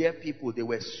dear people, they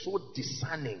were so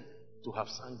discerning to have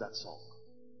sung that song.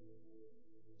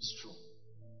 It's true.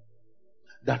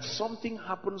 That something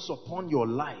happens upon your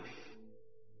life,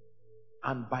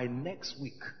 and by next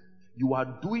week you are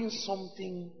doing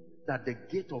something that the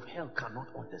gate of hell cannot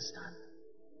understand.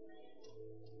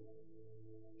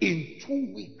 In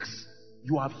 2 weeks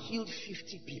you have healed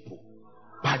 50 people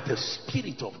by the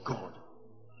Spirit of God.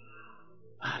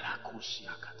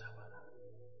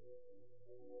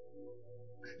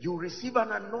 You receive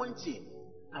an anointing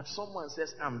and someone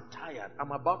says, I'm tired,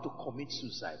 I'm about to commit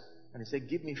suicide. And he said,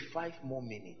 give me 5 more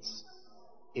minutes.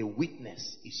 A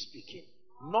witness is speaking.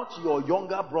 Not your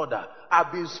younger brother.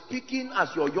 I've been speaking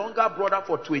as your younger brother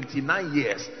for 29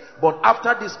 years. But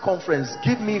after this conference,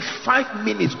 give me 5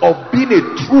 minutes of being a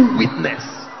true witness.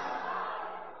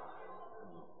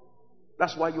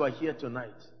 That's why you are here tonight.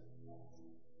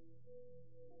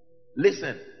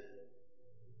 Listen.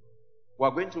 We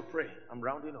are going to pray. I'm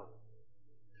rounding up.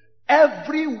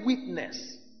 Every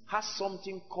witness has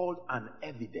something called an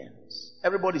evidence.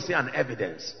 Everybody say an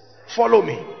evidence. Follow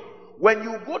me. When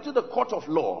you go to the court of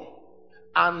law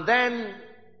and then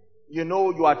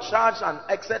you are charged and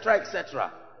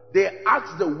etc., they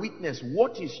ask the witness,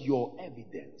 what is your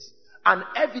evidence? An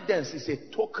evidence is a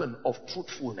token of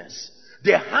truthfulness.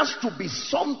 There has to be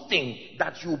something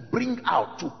that you bring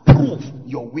out to prove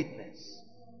your witness.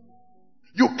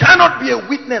 You cannot be a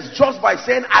witness just by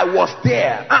saying, I was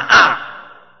there.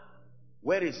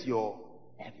 Where is your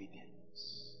evidence?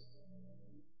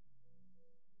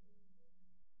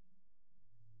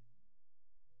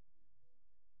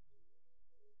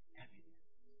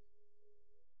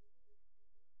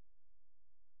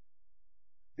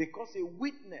 Because a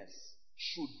witness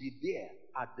should be there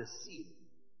at the scene.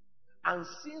 And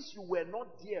since you were not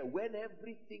there when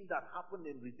everything that happened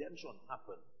in redemption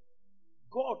happened,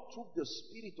 God took the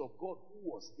Spirit of God who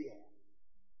was there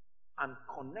and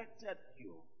connected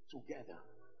you together.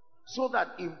 So that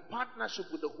in partnership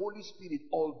with the Holy Spirit,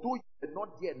 although you were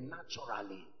not there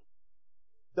naturally,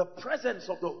 the presence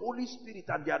of the Holy Spirit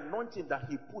and the anointing that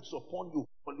He puts upon you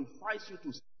qualifies you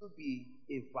to still be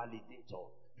a validator.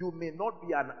 You may not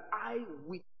be an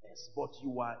eyewitness, but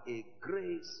you are a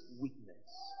grace witness.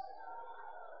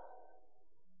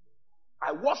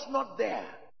 I was not there,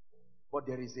 but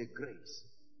there is a grace.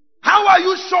 How are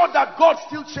you sure that God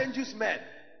still changes men?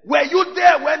 Were you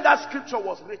there when that scripture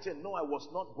was written? No, I was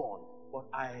not born, but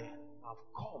I have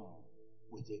come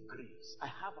with a grace. I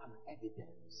have an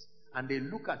evidence. And they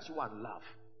look at you and laugh.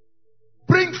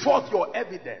 Bring forth your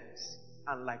evidence.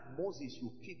 And like Moses,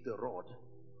 you pick the rod.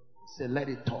 Say, let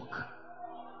it talk.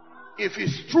 If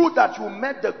it's true that you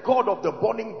met the God of the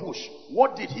burning bush,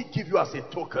 what did He give you as a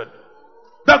token?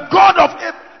 The God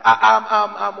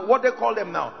of what they call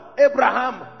them now,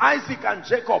 Abraham, Isaac and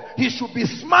Jacob. He should be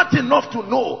smart enough to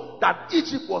know that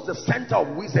Egypt was the center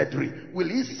of wizardry. Will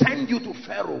He send you to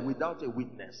Pharaoh without a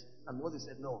witness? And Moses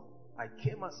said, no, I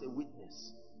came as a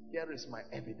witness. Here is my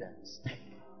evidence. Take.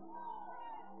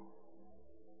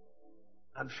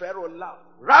 And Pharaoh laughed.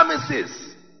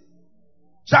 Ramesses,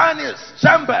 Janus,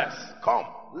 Jambres, come.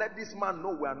 Let this man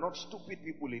know we are not stupid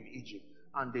people in Egypt.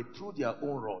 And they threw their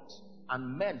own rods.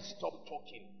 And men stopped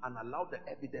talking and allowed the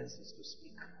evidences to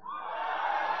speak.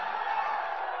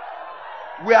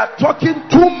 We are talking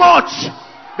too much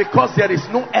because there is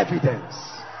no evidence.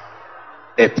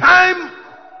 A time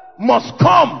must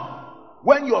come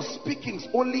when your speakings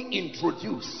only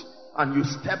introduce and you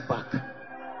step back.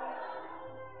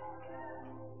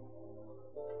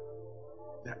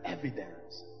 The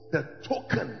evidence, the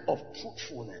token of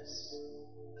truthfulness.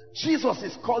 Jesus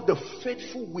is called the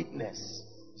faithful witness.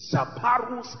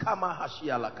 Zaparus kama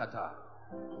hashialakata.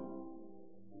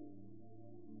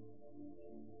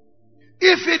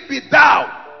 If it be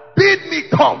thou, bid me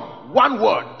come. One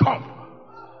word, come.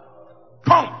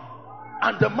 Come.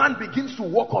 And the man begins to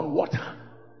walk on water.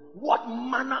 What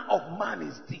manner of man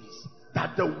is this?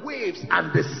 That the waves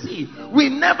and the sea, we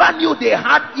never knew they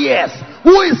had ears.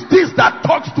 Who is this that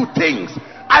talks to things?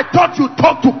 I thought you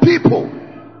talk to people.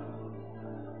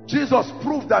 Jesus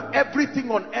proved that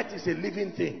everything on earth is a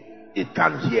living thing. It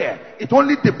can hear. It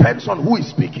only depends on who is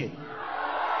speaking.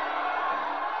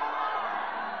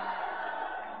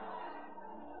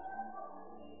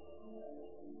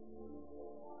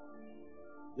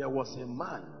 There was a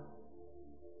man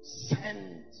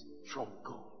sent from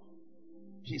God.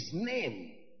 His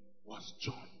name was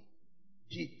John.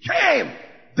 He came,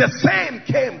 the same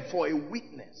came for a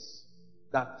witness.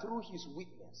 That through his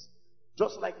witness,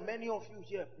 just like many of you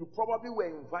here, you probably were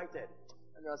invited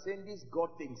and you are saying, this God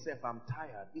thing, I'm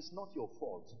tired. It's not your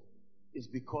fault. It's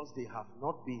because they have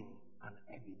not been an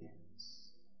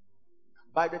evidence.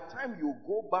 By the time you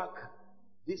go back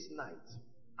this night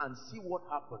and see what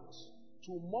happens,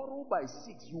 tomorrow by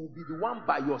 6, you will be the one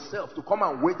by yourself to come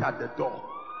and wait at the door.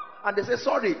 And they say,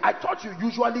 sorry, I thought you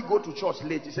usually go to church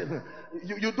late. You say,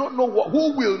 you don't know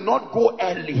who will not go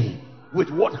early with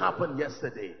what happened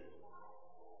yesterday.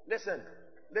 Listen.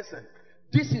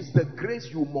 This is the grace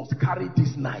you must carry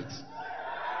this night.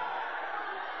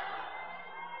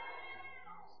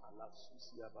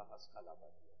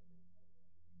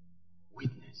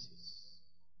 Witnesses.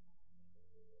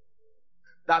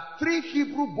 That 3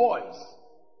 Hebrew boys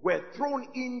were thrown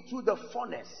into the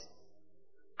furnace.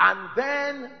 And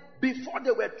then, before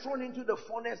they were thrown into the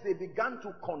furnace, they began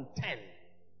to contend.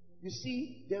 You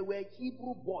see, they were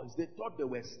Hebrew boys. They thought they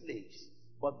were slaves.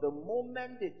 But the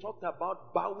moment they talked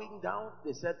about bowing down,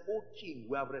 they said, "Oh king,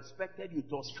 we have respected you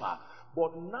thus far.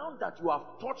 But now that you have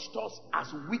touched us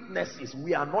as witnesses,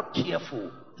 we are not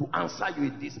careful to answer you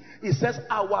in this." He says,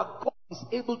 our God is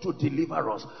able to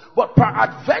deliver us. But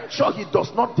peradventure he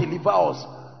does not deliver us.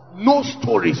 No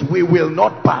stories, we will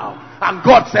not bow. And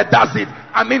God said, that's it.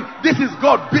 I mean, this is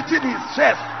God beating his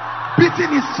chest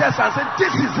and saying,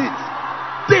 this is it.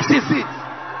 This is it.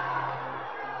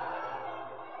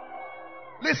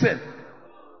 Listen,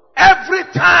 every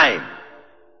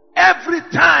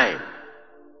time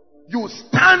you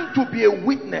stand to be a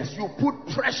witness, you put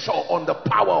pressure on the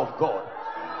power of God.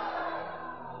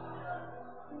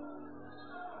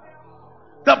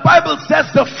 The Bible says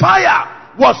the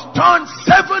fire was turned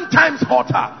 7 times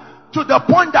hotter, to the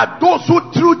point that those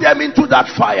who threw them into that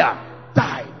fire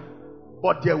died.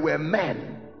 But there were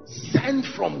men sent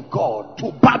from God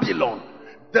to Babylon.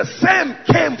 The same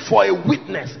came for a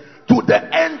witness, to the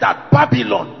end that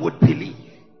Babylon would believe.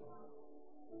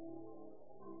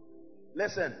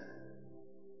 Listen,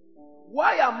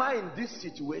 why am I in this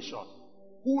situation?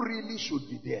 Who really should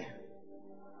be there?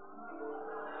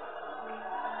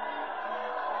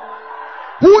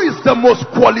 Who is the most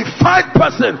qualified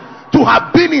person to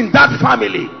have been in that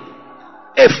family?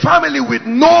 A family with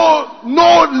no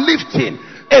lifting,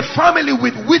 a family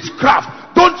with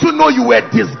witchcraft. Don't you know you were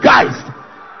disguised?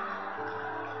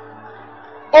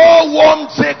 Oh, warm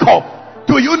Jacob,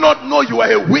 do you not know you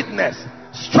are a witness,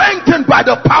 strengthened by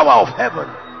the power of heaven?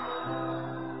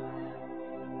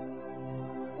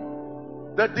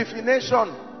 The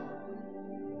definition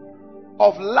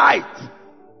of light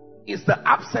is the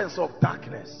absence of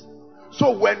darkness.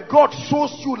 So when God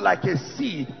sows you like a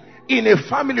seed in a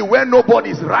family where nobody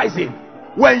is rising,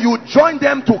 when you join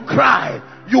them to cry,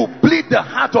 you bleed the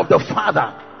heart of the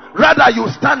father. Rather, you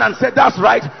stand and say, that's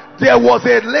right, there was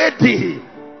a lady,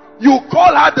 you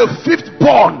call her the 5th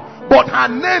born, but her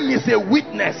name is a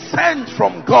witness, sent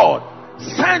from God.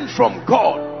 Sent from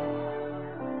God.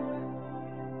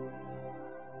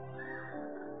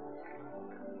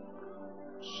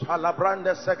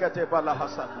 Shalabrande sekete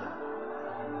balahasatia.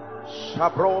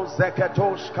 Shabro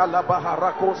zeketosh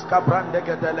kalabaharakos kabrande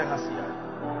gedelehasia.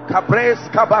 Kabres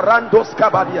kabarandos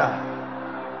kabadia.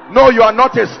 No, you are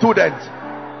not a student.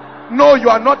 No, you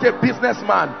are not a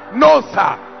businessman. No,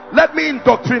 sir. Let me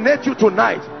indoctrinate you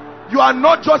tonight. You are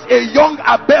not just a young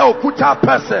Abeokuta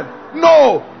person.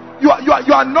 No, you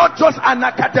are not just an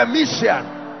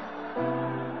academician.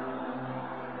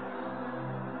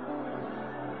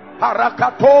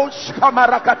 Harakatos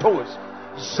kamarakatos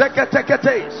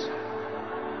zeketeketes.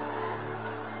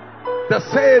 The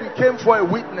same came for a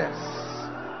witness.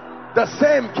 The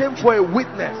same came for a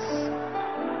witness.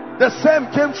 The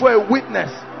same came for a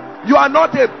witness. You are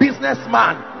not a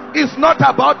businessman. It's not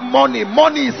about money.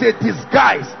 Money is a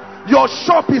disguise. Your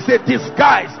shop is a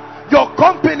disguise. Your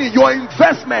company, your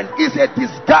investment is a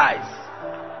disguise.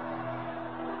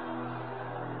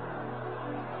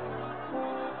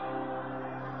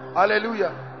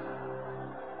 Hallelujah.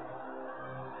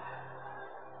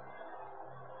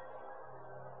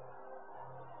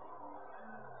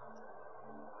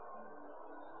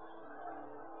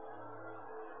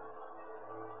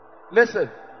 Listen.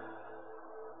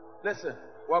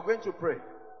 We are going to pray.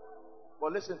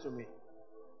 But listen to me.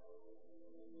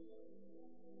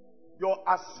 Your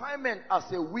assignment as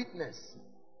a witness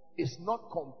is not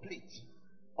complete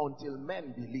until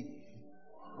men believe.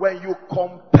 When you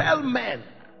compel men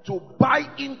to buy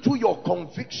into your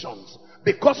convictions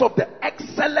because of the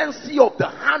excellency of the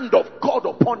hand of God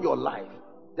upon your life,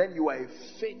 then you are a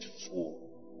faithful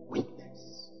witness.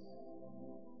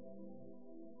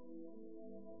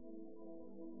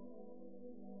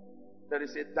 There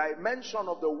is a dimension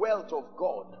of the wealth of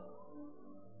God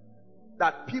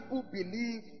that people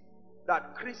believe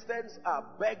that Christians are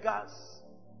beggars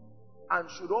and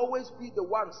should always be the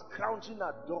ones scrounging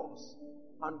at doors.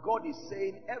 And God is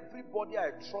saying, everybody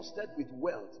I trusted with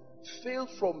wealth failed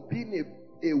from being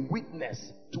a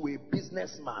witness to a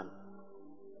businessman.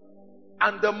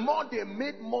 And the more they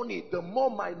made money, the more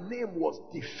my name was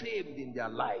defamed in their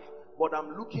life. But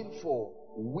I'm looking for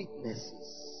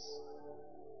witnesses.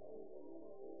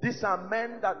 These are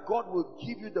men that God will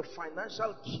give you the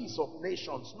financial keys of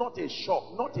nations, not a shop,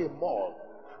 not a mall.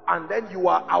 And then you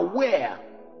are aware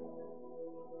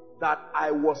that I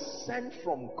was sent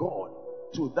from God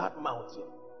to that mountain.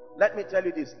 Let me tell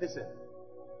you this, listen.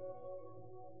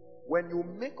 When you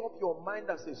make up your mind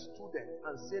as a student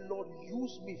and say, Lord,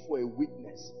 use me for a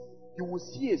witness, you will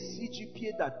see a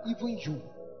CGPA that even you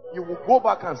will go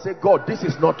back and say, God, this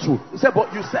is not true. He said,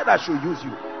 but you said I should use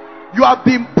you. You have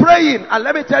been praying, and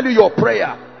let me tell you your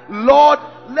prayer. Lord,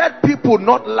 let people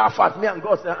not laugh at me. And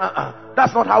God said,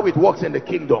 that's not how it works in the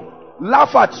kingdom.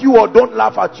 Laugh at you or don't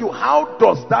laugh at you, how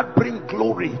does that bring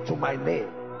glory to my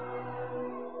name?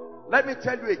 Let me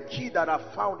tell you a key that I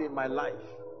found in my life.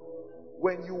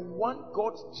 When you want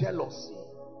God's jealousy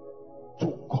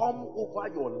to come over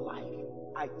your life,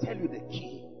 I tell you the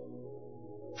key.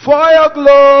 For your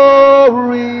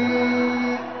glory,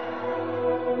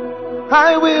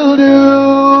 I will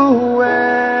do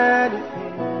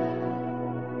anything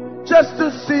just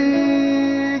to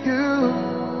see you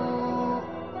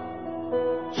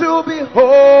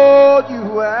behold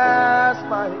you as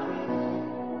my King.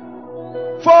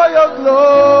 For your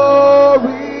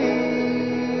glory,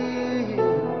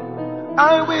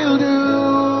 I will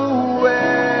do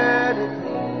anything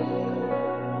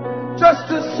just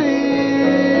to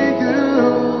see you,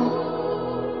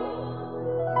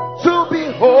 to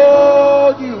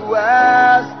behold you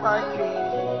as my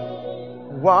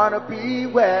King. Wanna be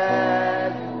where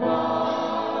you are,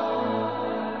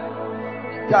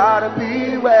 gotta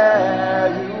be where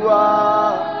you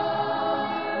are.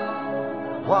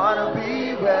 Wanna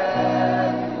be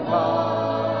where you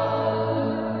are,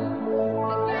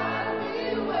 gotta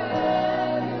be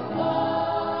where you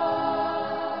are.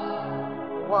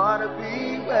 Wanna be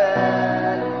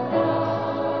where you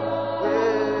are,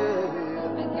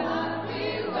 yeah. Gotta be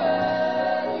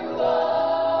where you are.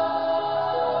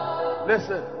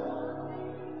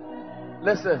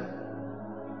 Listen.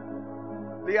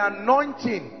 The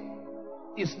anointing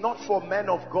is not for men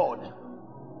of God.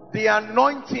 The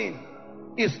anointing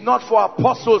is not for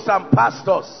apostles and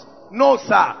pastors. No,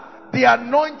 sir. The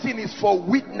anointing is for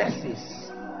witnesses.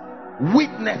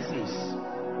 Witnesses.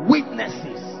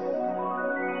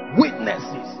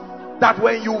 That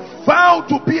when you vow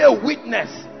to be a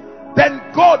witness, then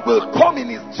God will come in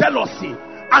his jealousy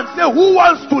and say, who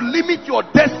wants to limit your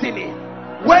destiny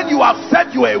when you have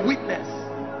said you are a witness?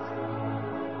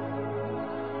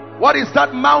 What is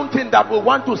that mountain that will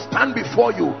want to stand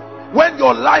before you when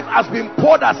your life has been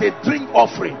poured as a drink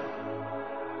offering?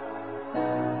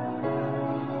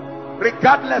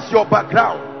 Regardless your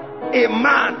background, a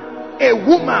man, a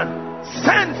woman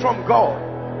sent from God.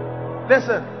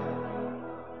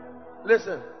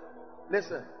 Listen.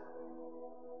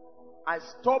 I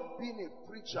stopped being a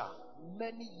preacher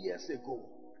many years ago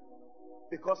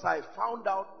because I found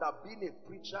out that being a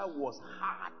preacher was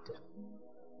hard.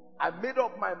 I made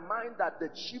up my mind that the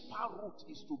cheaper route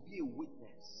is to be a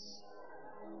witness,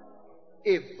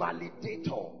 a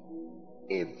validator.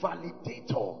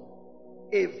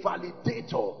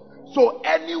 So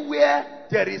anywhere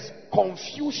there is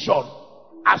confusion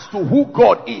as to who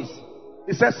God is,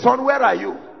 he says, son, where are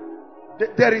you?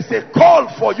 There is a call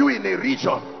for you in a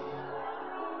region.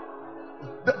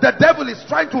 The devil is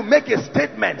trying to make a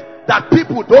statement that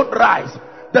people don't rise.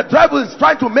 The devil is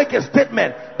trying to make a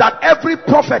statement that every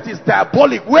prophet is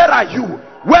diabolic. Where are you?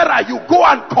 Go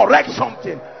and correct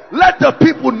something. Let the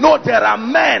people know there are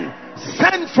men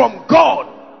sent from God.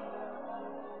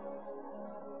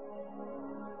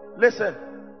 Listen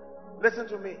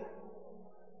to me.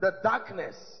 The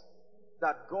darkness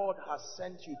that God has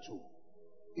sent you to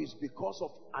is because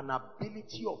of an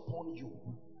ability upon you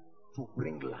to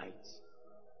bring light.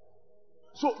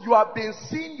 So you have been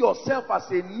seeing yourself as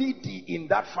a needy in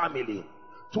that family.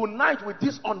 Tonight, with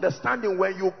this understanding,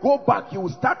 when you go back, you will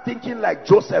start thinking like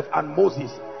Joseph and Moses.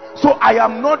 So I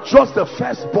am not just the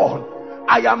firstborn.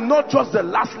 I am not just the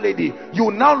last lady.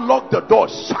 You now lock the door.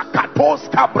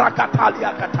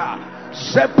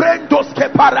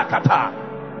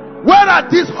 Where are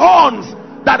these horns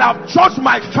that have judged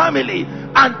my family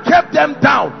and kept them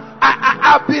down?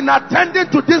 I've been attending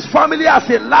to this family as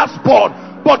a lastborn.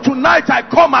 But tonight I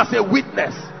come as a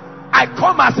witness.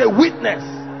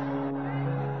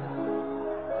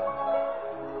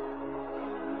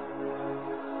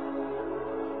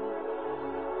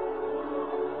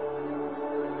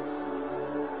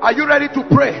 Are you ready to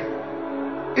pray?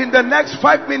 In the next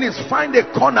 5 minutes, find a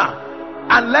corner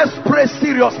and let's pray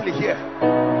seriously here.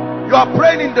 You are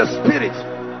praying in the spirit.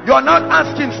 You are not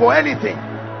asking for anything.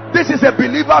 This is a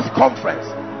believers conference.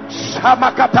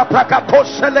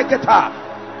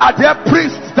 Are there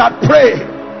priests that pray?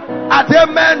 Are there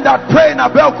men that pray in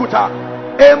Abeokuta?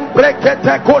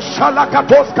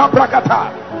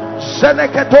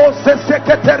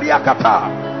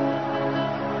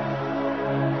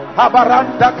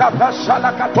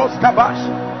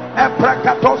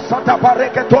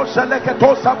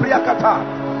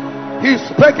 He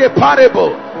spake a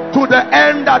parable to the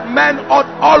end that men ought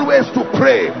always to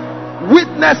pray.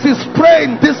 Witnesses pray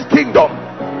in this kingdom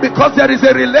because there is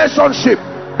a relationship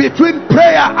between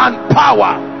prayer and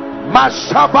power.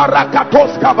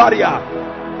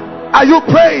 Are you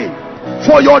praying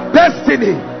for your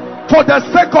destiny, for the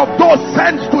sake of those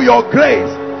sent to your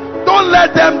grace? Don't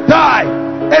let them die.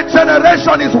 A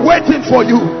generation is waiting for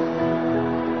you.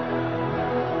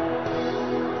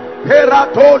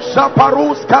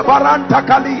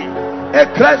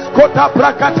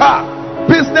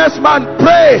 Businessman,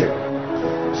 pray.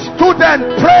 Student,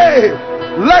 pray.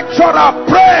 Lecturer,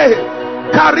 pray.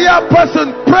 Career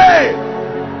person, pray.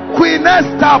 Queen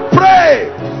Esther, pray.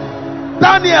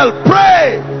 Daniel,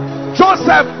 pray.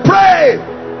 Joseph, pray.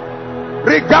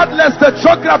 Regardless the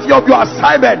geography of your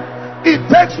assignment, it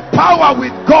takes power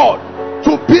with God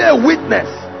to be a witness.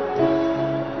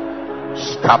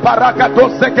 Come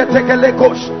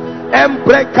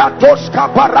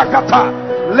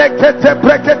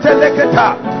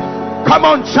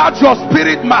on, charge your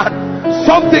spirit, man.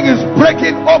 Something is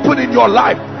breaking open in your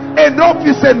life. Enough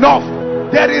is enough.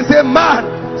 There is a man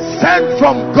sent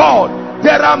from God.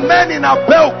 There are men in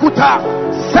Abeokuta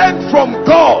sent from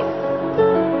God.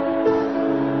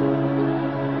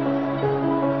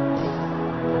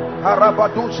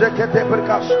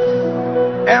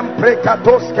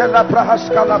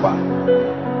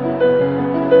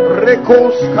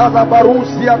 Rekos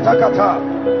Kalabarusia Takata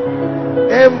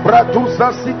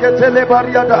Embratusa Siketele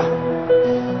Bariada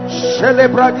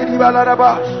Shelebragiri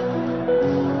Balarabash.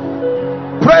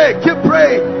 Pray, keep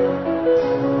praying.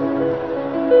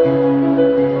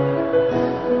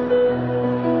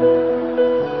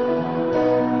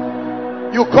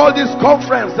 You call this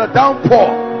conference the downpour.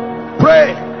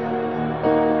 Pray.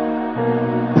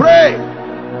 Pray.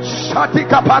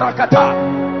 Shatika Parakata.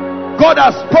 God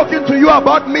has spoken to you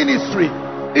about ministry.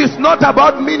 It's not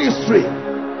about ministry.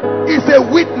 It's a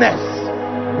witness.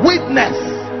 Witness.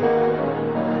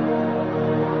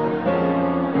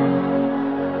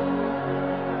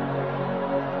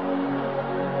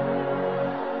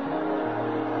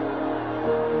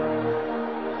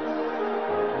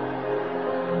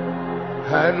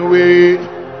 And we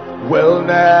will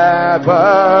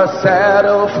never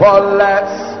settle for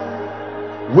less.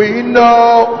 We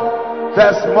know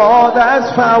there's more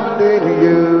that's found in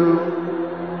you,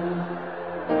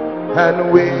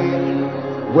 and we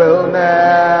will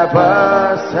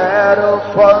never settle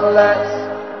for less.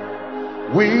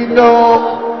 We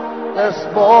know there's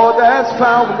more that's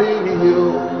found in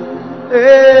you.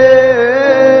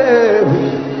 We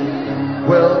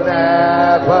will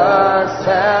never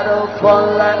settle for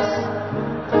less.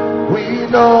 We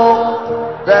know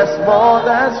there's more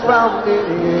that's found in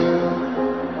you,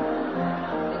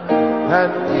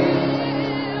 and we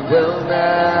will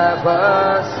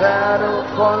never settle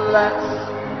for less.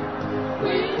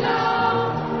 We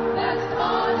know there's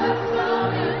more that's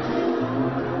found in you.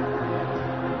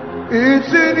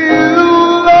 It's in you,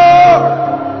 Lord.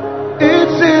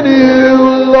 It's in you,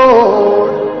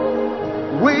 Lord.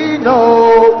 We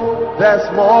know there's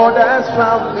more that's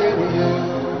found in you.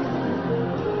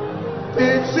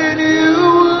 It's in you,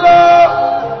 Lord.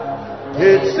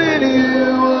 It's in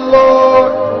you,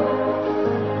 Lord.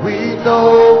 We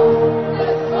know.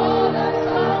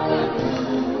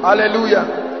 Hallelujah.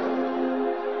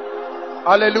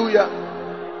 Hallelujah.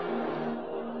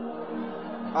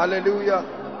 Hallelujah.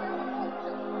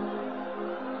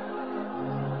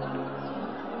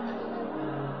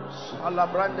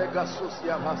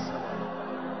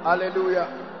 Hallelujah.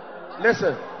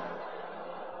 Listen.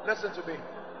 Listen to me.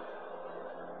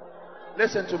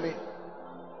 Listen to me.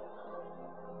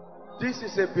 This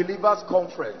is a believers'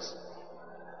 conference.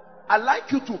 I'd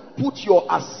like you to put your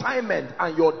assignment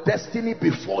and your destiny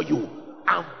before you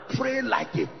and pray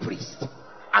like a priest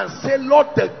and say, Lord,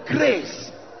 the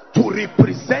grace to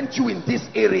represent you in this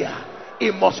area,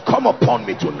 it must come upon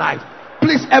me tonight.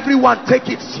 Please, everyone, take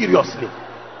it seriously.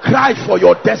 Cry for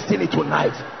your destiny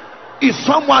tonight. Is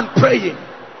someone praying?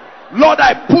 Lord,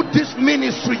 I put this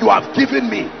ministry you have given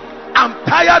me. I'm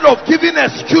tired of giving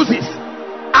excuses.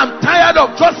 I'm tired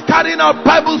of just carrying out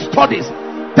Bible studies,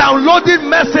 downloading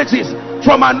messages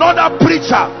from another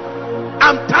preacher.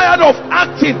 I'm tired of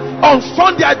acting on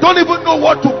Sunday. I don't even know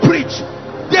what to preach.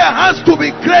 There has to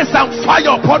be grace and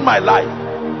fire upon my life.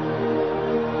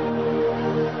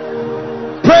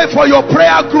 Pray for your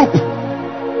prayer group.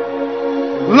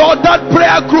 Lord, that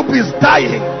prayer group is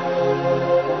dying.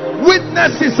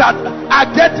 Witnesses are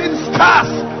getting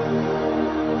scarce.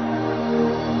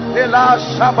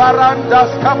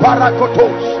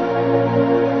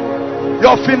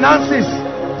 Your finances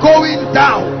going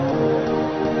down,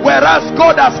 whereas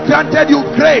God has granted you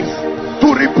grace to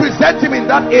represent him in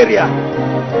that area.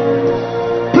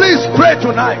 Please pray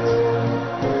tonight.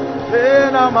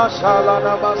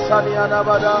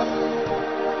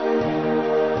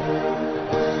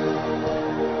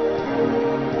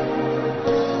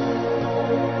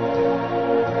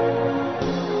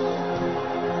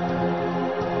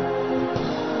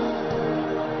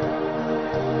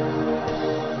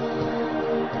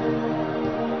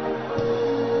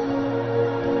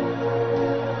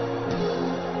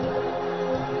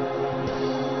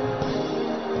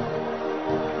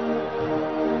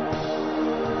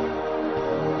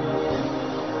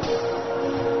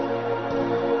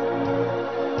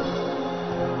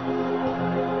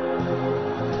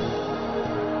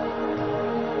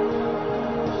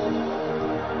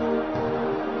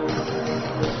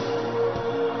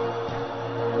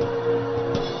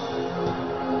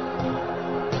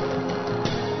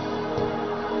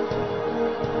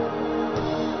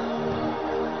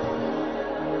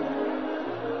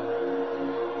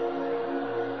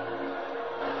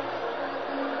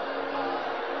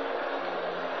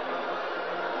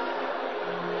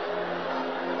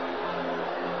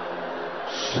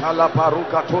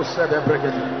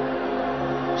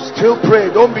 Still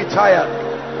pray. Don't be tired.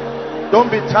 Don't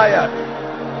be tired.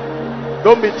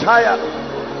 Don't be tired.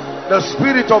 The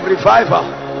spirit of revival.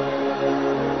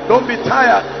 Don't be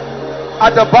tired.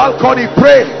 At the balcony,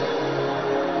 pray.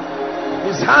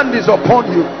 His hand is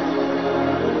upon you.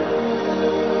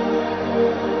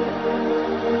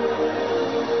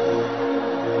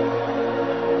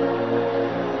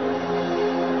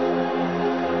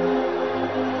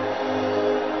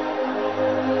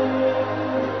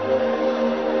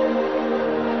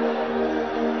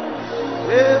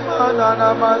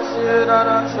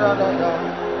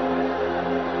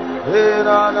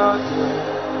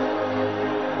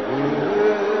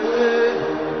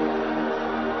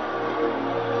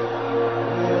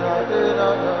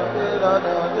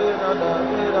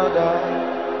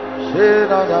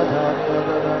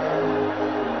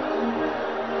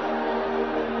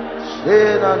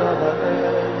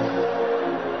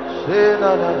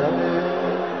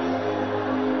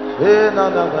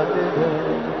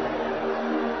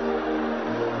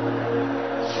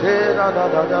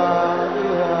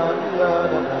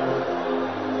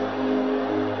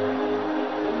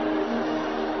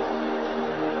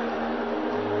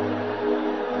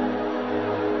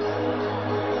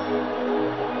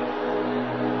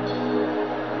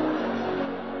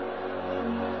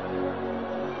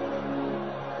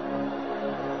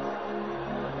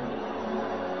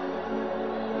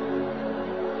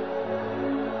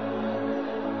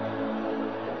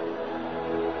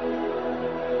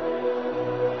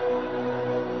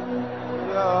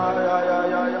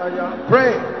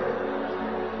 Pray.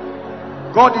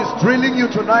 God is drilling you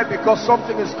tonight because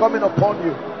something is coming upon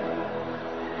you.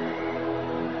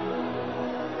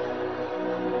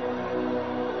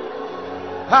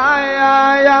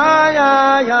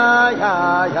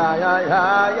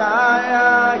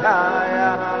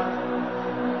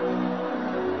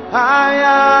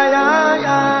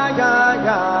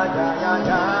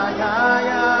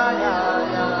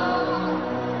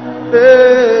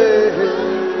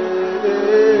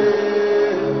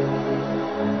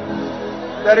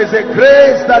 There is a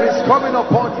grace that is coming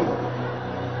upon you.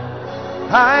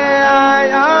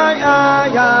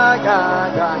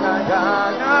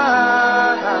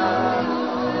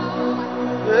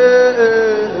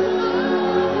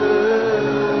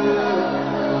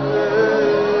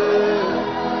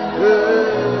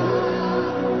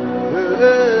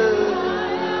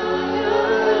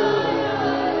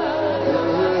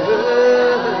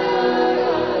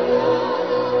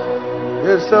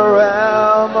 It's the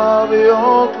realm of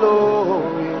your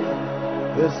glory.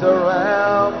 It's the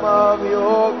realm of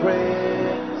your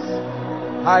grace.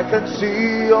 I can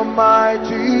see your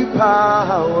mighty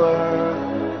power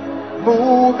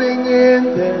moving in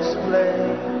this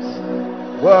place.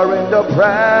 We're in the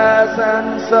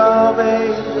presence of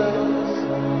angels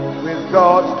with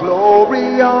God's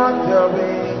glory on their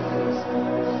wings.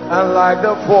 And like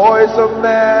the voice of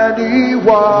many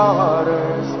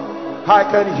waters, I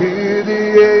can hear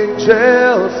the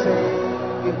angels sing.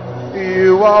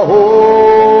 You are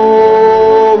holy.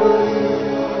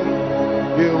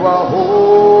 You are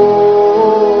holy.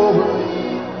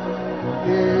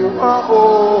 You are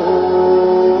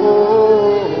holy.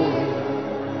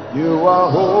 You are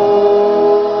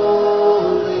holy.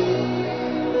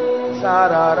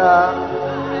 Ta-da-da.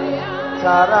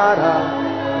 Ta-da-da.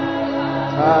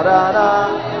 Ta-da-da.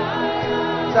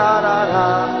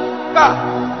 Ta-da-da.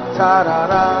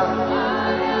 Ta-da-da,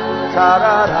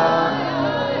 ta-da-da,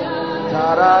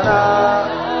 ta-da-da,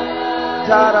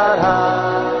 ta-da-da.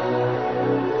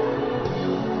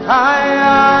 Hi,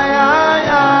 hi, hi,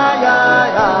 hi,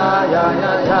 hi, hi,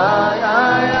 hi, hi,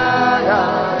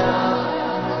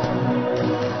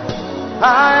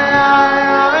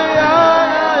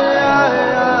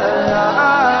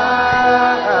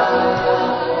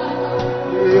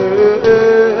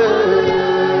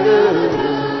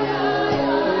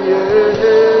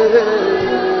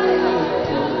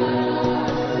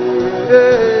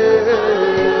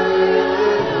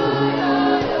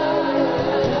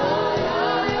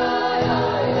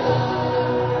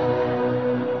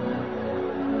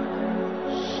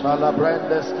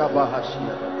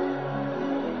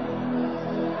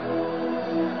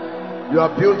 You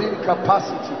are building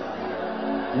capacity.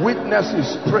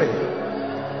 Witnesses pray.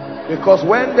 Because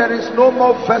when there is no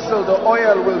more vessel, the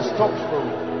oil will stop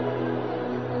flowing.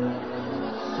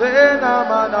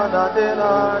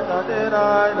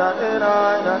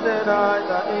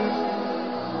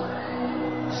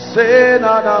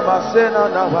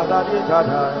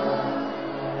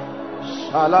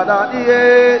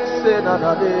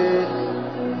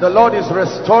 The Lord is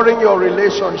restoring your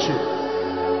relationship.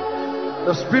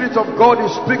 The Spirit of God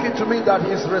is speaking to me that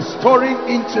He is restoring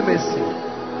intimacy.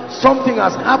 Something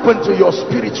has happened to your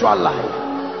spiritual life,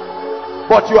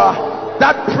 but you are,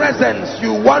 that presence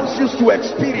you once used to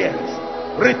experience,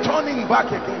 returning back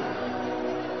again.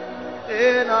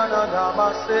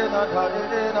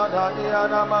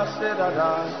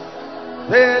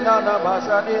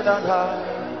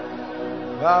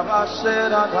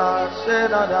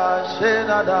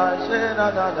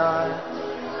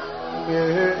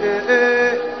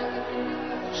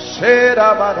 Sheda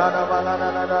banana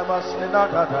banana masina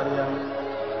dadaria.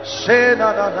 Sheda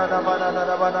banana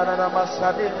banana banana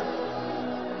masadi.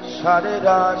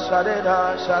 Shadeda shadeda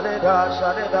shadeda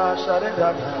shadeda shadeda.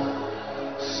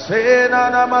 Sena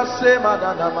namasema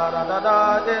nana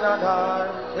marana denana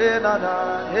denana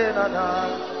denana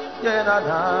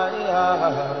denana ya.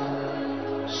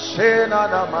 Shena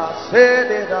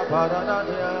namasede da banana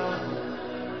ya.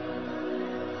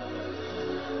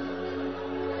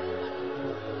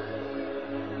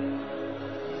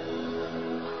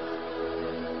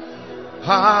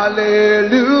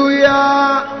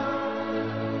 Hallelujah,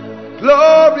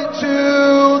 glory to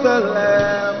the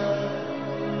Lamb,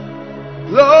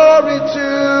 glory to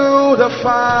the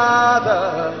Father,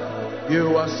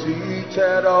 you are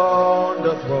seated on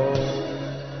the throne.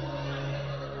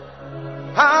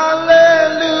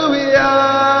 Hallelujah,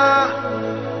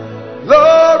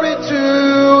 glory to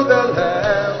the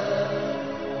Lamb,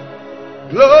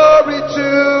 glory to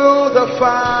the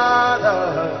Father,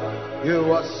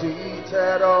 you are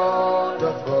seated on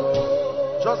the throne.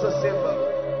 Just a symbol.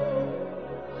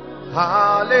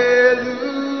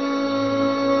 Hallelujah.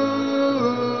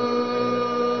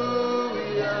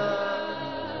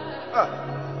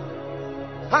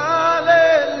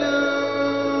 Hallelujah.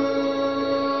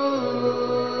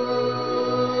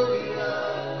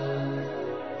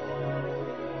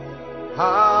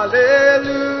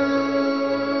 Hallelujah.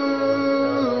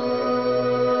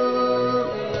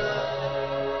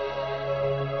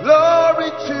 Glory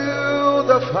to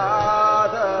the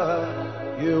Father,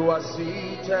 you are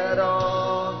seated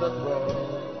on the throne.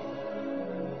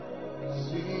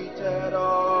 Seated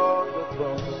on the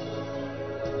throne.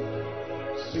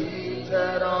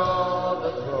 Seated on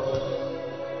the throne.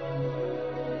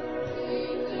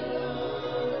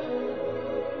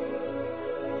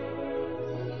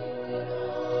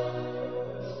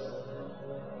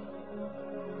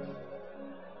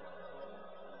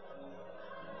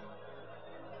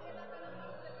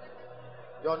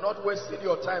 You're not wasting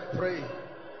your time praying.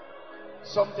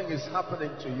 Something is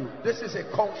happening to you. This is a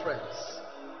conference.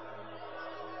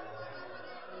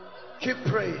 Keep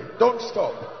praying. Don't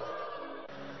stop.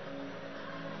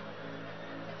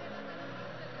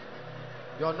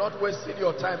 You're not wasting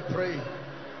your time praying.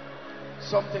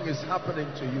 Something is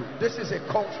happening to you. This is a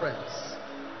conference.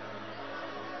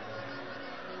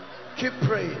 Keep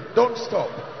praying. Don't stop.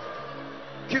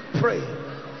 Keep praying.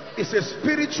 It's a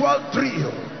spiritual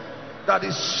drill that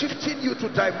is shifting you to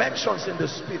dimensions in the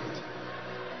spirit.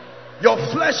 Your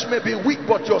flesh may be weak,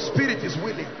 but your spirit is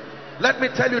willing. Let me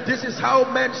tell you, this is how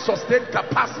men sustain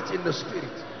capacity in the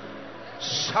spirit.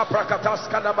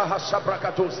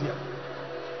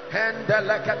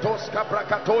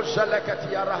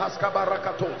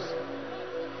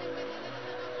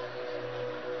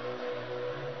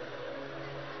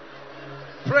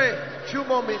 Pray. Few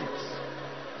more minutes.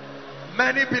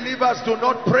 Many believers do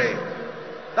not pray.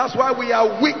 That's why we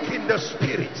are weak in the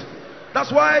spirit.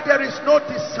 That's why there is no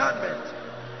discernment.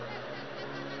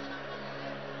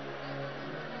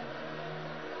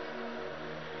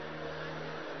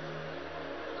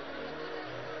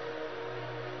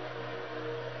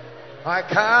 I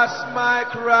cast my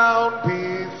crown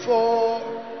before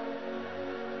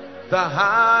the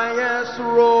highest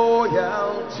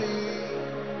royalty.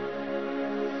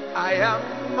 I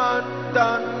am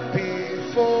undone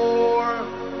before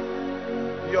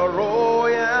your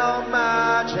royal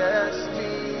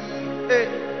majesty. Hey.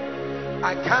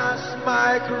 I cast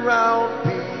my crown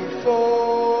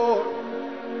before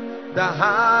the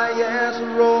highest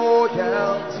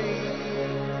royalty.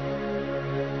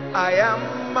 I am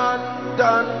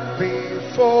undone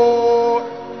before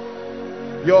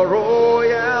your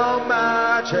royal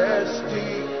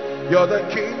majesty. You're the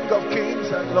King of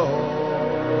kings and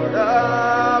Lord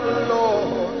of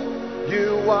lords.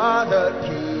 You are the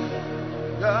King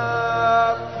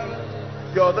of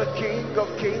kings. You're the King of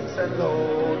kings and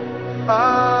Lord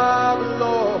of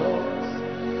lords.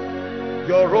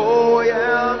 Your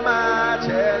royal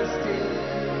majesty.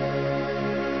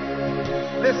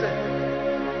 Listen.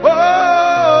 Oh,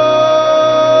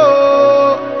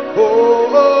 oh,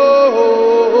 oh, oh,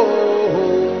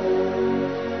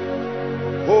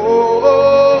 oh, oh,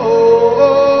 oh,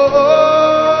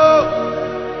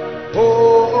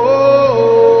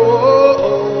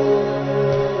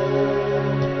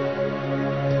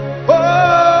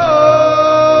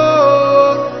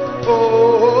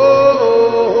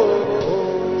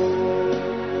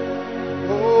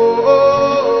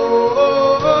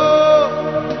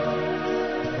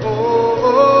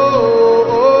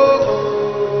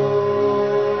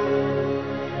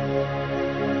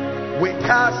 We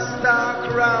cast our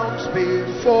crowns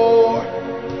before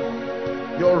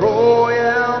your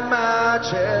royal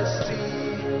majesty.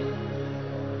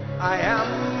 I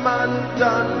am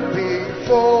undone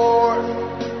before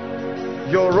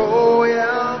your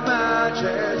royal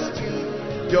majesty.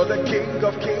 You're the King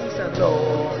of kings and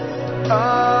Lord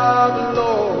of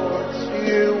lords.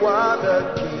 You are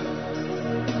the King.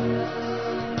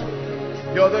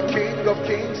 You're the King of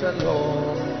kings and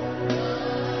Lord.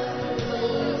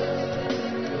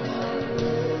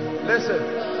 Listen.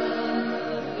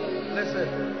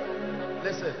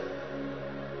 Listen.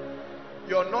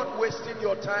 You're not wasting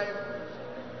your time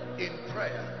in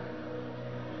prayer.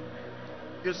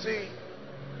 You see,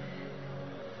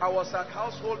 I was at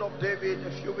Household of David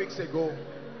a few weeks ago,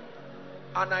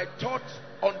 and I taught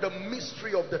on the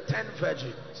mystery of the 10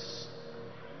 virgins.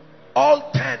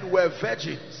 All 10 were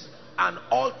virgins, and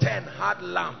all 10 had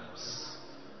lamps.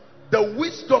 The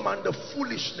wisdom and the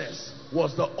foolishness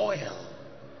was the oil.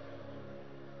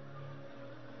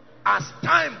 As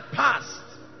time passed,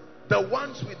 the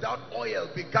ones without oil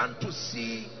began to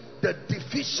see the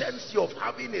deficiency of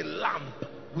having a lamp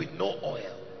with no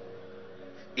oil.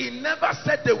 He never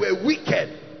said they were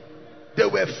wicked. They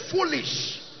were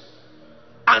foolish.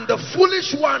 And the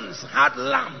foolish ones had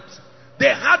lamps.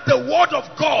 They had the word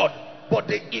of God, but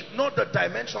they ignored the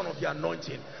dimension of the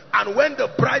anointing. And when the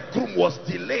bridegroom was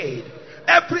delayed,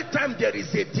 every time there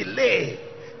is a delay,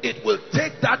 it will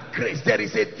take that grace.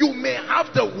 You may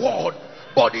have the word,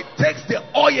 but it takes the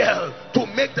oil to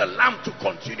make the lamp to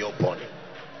continue burning.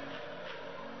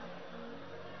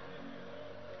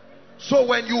 So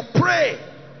when you pray,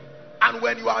 and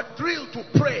when you are drilled to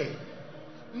pray,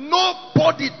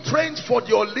 nobody trains for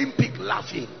the Olympic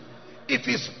laughing. If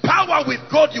it's power with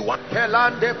God you want.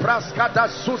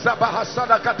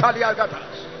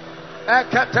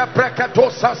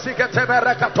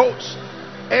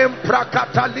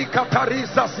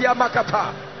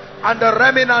 And the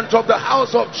remnant of the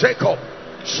house of Jacob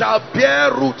shall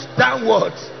bear root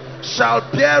downwards,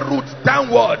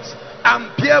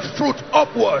 and bear fruit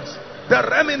upwards. The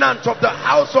remnant of the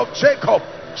house of Jacob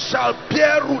shall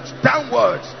bear root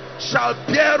downwards,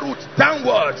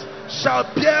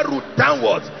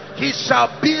 He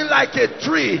shall be like a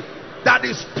tree that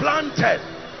is planted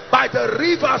by the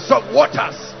rivers of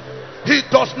waters. He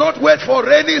does not wait for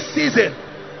any season.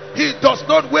 He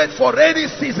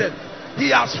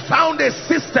has found a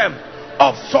system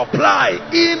of supply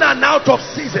in and out of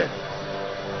season.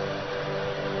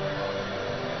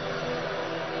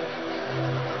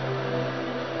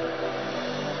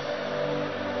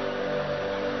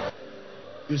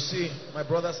 You see, my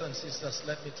brothers and sisters,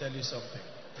 let me tell you something.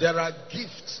 There are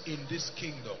gifts in this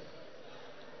kingdom,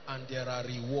 and there are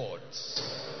rewards.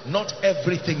 Not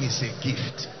everything is a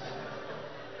gift.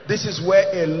 This is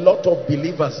where a lot of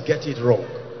believers get it wrong.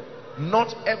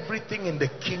 Not everything in the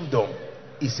kingdom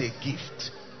is a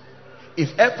gift.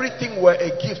 If everything were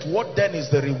a gift, what then is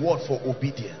the reward for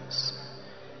obedience?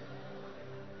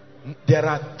 There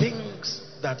are things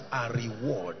that are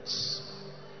rewards.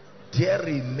 There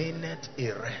remaineth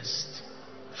a rest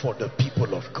for the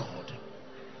people of God.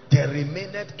 There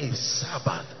remaineth a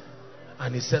Sabbath.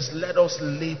 And it says, let us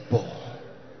labor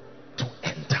to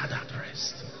enter that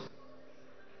rest.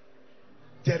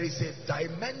 There is a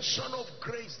dimension of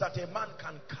grace that a man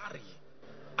can carry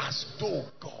as though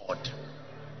God.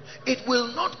 It will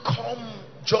not come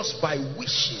just by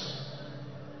wishing.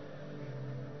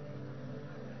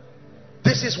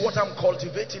 This is what I'm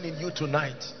cultivating in you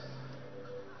tonight.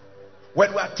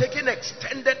 When we are taking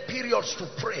extended periods to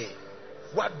pray,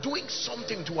 we are doing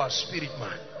something to our spirit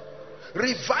man.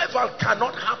 Revival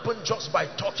cannot happen just by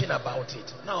talking about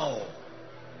it. No.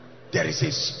 There is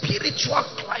a spiritual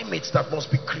climate that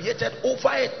must be created over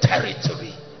a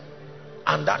territory,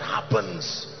 and that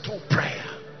happens through prayer.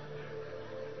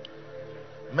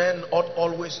 Men ought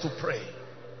always to pray.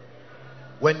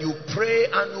 When you pray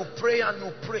and you pray and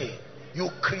you pray, you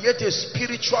create a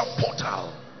spiritual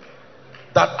portal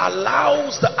that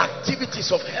allows the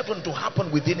activities of heaven to happen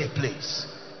within a place.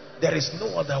 There is no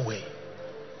other way.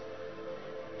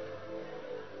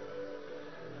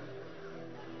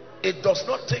 It does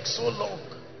not take so long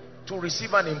to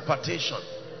receive an impartation.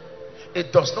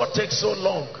 It does not take so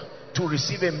long to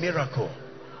receive a miracle.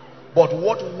 But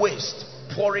what waste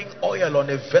pouring oil on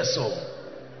a vessel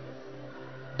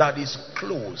that is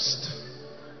closed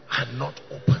and not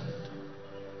opened.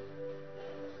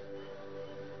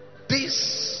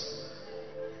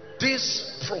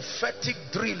 This prophetic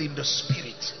drill in the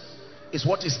spirit is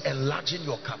what is enlarging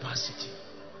your capacity.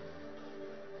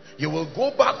 You will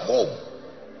go back home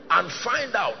and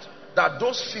find out that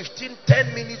those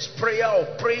 10 minutes prayer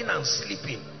of praying and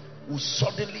sleeping will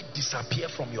suddenly disappear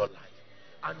from your life,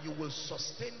 and you will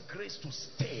sustain grace to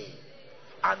stay,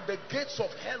 and the gates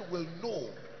of hell will know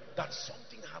that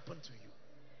something happened to you.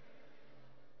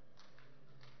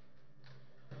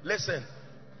 Listen,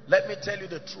 let me tell you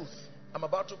the truth. I'm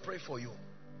about to pray for you,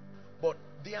 but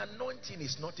the anointing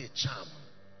is not a charm.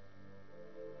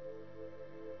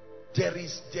 There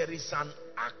is an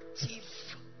active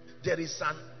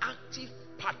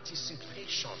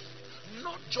participation,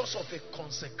 not just of a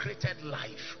consecrated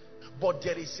life, but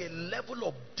there is a level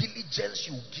of diligence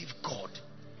you give God.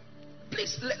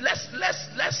 Please, let's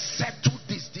settle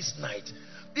this night.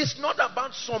 It's not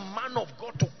about some man of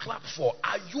God to clap for.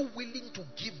 Are you willing to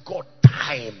give God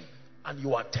time and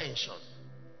your attention?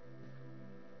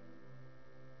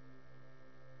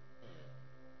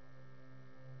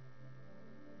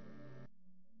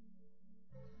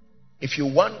 If you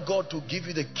want God to give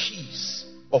you the keys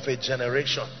of a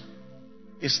generation,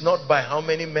 it's not by how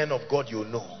many men of God you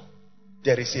know.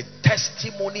 There is a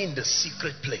testimony in the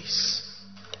secret place,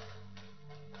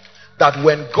 that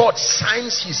when God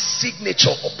signs his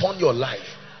signature upon your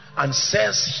life and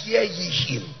says, hear ye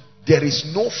him, there is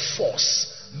no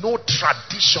force, no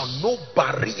tradition, no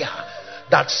barrier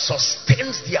that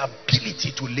sustains the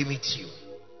ability to limit you.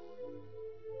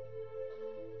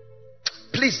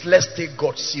 Please, let's take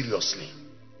God seriously.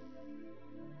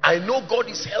 I know God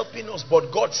is helping us, but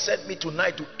God sent me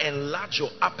tonight to enlarge your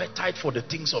appetite for the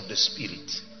things of the Spirit.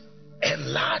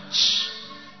 Enlarge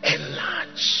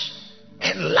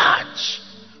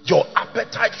your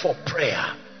appetite for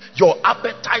prayer, your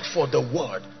appetite for the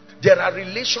word. There are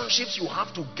relationships you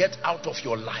have to get out of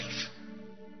your life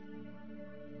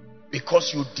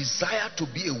because you desire to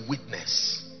be a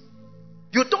witness.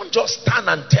 You don't just stand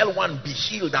and tell one, be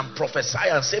healed, and prophesy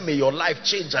and say, may your life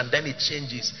change, and then it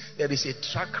changes. There is a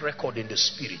track record in the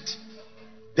Spirit.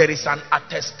 There is an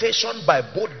attestation by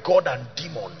both God and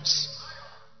demons.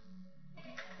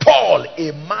 Paul,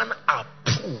 a man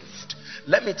approved.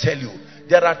 Let me tell you,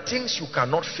 there are things you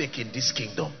cannot fake in this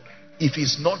kingdom. If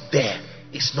it's not there,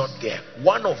 it's not there.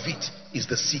 One of it is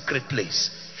the secret place.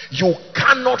 You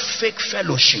cannot fake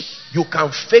fellowship. You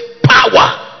can fake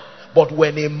power. But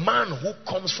when a man who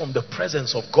comes from the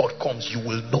presence of God comes, you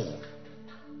will know.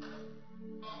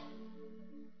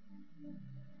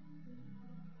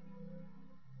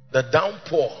 The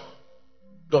downpour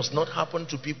does not happen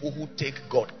to people who take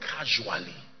God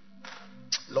casually.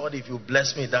 Lord, if you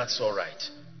bless me, that's all right.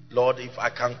 Lord, if I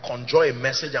can conjure a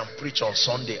message and preach on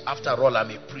Sunday, after all,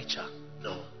 I'm a preacher.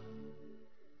 No.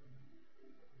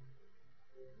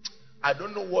 I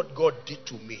don't know what God did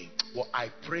to me, but I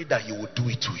pray that he will do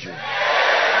it to you.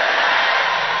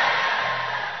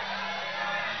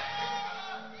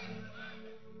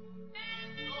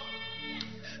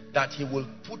 That he will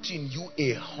put in you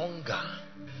a hunger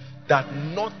that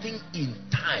nothing in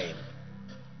time,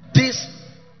 these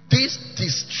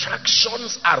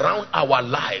distractions around our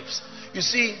lives. You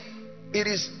see, it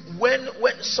is when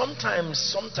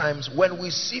sometimes when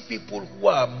we see people who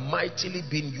are mightily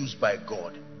being used by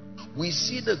God, we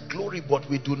see the glory, but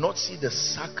we do not see the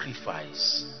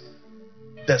sacrifice.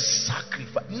 The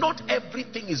sacrifice. Not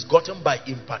everything is gotten by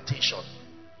impartation.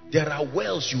 There are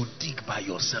wells you dig by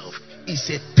yourself. It's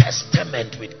a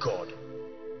testament with God.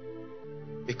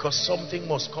 Because something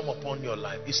must come upon your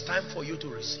life. It's time for you to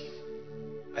receive.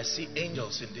 I see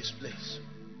angels in this place.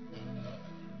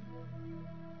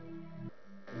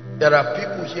 There are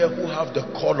people here who have the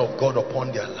call of God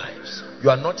upon their lives. You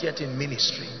are not yet in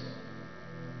ministry,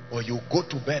 or you go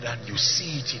to bed and you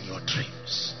see it in your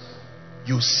dreams.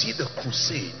 You see the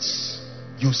crusades,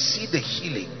 you see the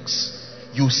healings,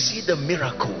 you see the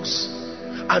miracles,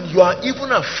 and you are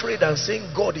even afraid and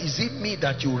saying, God, is it me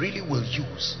that you really will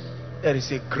use? There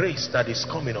is a grace that is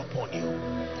coming upon you.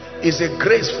 It's a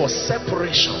grace for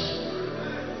separation.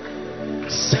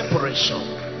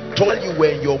 Told you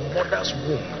were in your mother's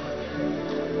womb,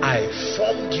 I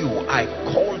formed you, I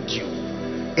called you.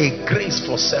 A grace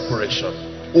for separation.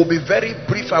 We'll be very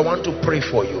brief. I want to pray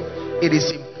for you. It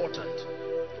is important.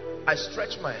 I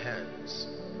stretch my hands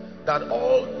that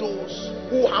all those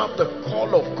who have the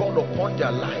call of God upon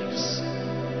their lives,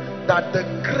 that the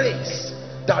grace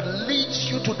that leads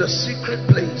you to the secret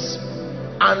place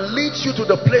and leads you to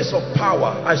the place of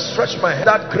power, I stretch my hand,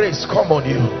 that grace come on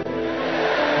you.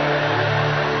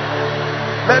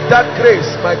 Let that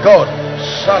grace, my God,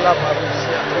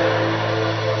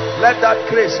 let that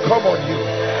grace come on you.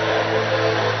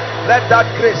 Let that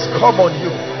grace come on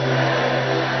you.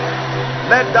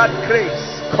 Let that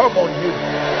grace come on you.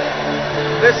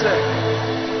 Listen,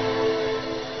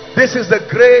 this is the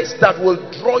grace that will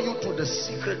draw you to the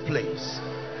secret place.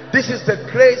 This is the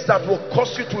grace that will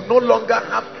cause you to no longer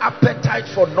have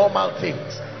appetite for normal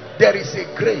things. There is a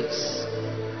grace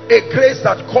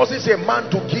that causes a man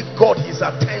to give God his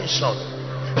attention.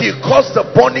 He caused the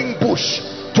burning bush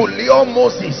to lure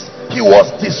Moses. He was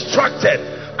distracted,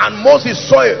 and Moses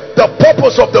saw it. The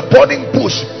purpose of the burning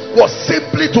bush was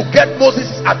simply to get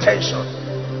Moses' attention.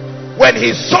 When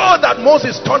he saw that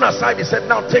Moses turned aside, he said,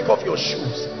 now take off your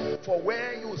shoes, for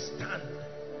where you stand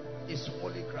is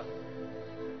holy ground.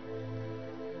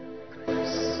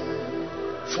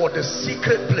 For the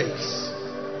secret place,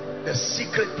 the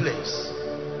secret place.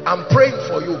 I'm praying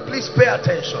for you. Please pay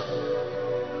attention.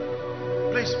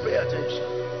 Please pay attention.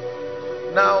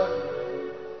 Now,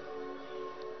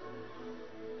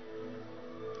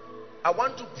 I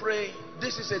want to pray.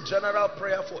 This is a general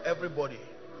prayer for everybody.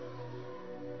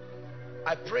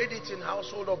 I prayed it in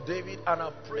Household of David, and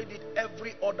I've prayed it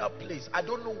every other place. I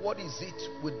don't know what is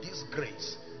it with this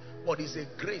grace, but it's a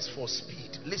grace for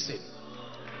speed. Listen.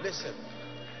 Listen.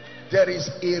 There is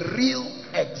a real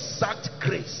exact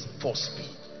grace for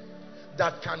speed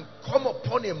that can come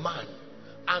upon a man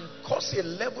and cause a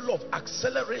level of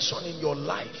acceleration in your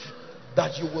life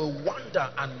that you will wonder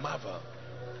and marvel.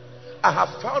 I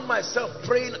have found myself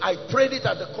praying. I prayed it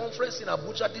at the conference in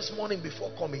Abuja this morning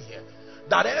before coming here,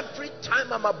 that every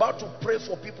time I'm about to pray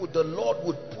for people, the Lord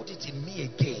would put it in me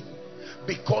again,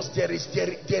 because there is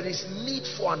need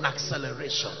for an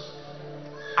acceleration.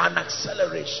 An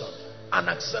acceleration. An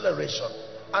acceleration.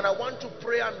 And I want to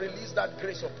pray and release that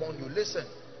grace upon you. Listen,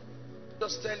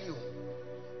 just tell you,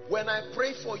 when I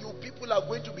pray for you, people are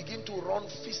going to begin to run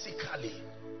physically.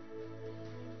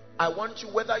 I want you,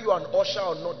 whether you are an usher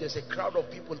or not, there's a crowd of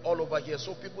people all over here,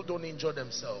 so people don't injure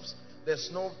themselves. There's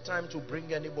no time to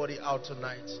bring anybody out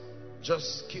tonight.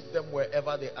 Just keep them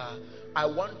wherever they are. I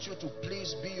want you to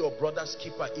please be your brother's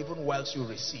keeper even whilst you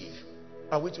receive.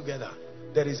 Are we together?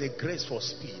 There is a grace for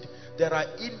speed. There are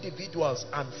individuals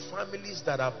and families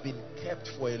that have been kept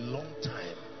for a long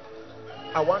time.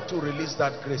 I want to release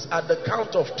that grace. At the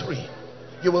count of 3,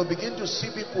 you will begin to see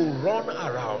people run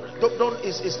around.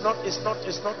 It's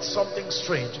not something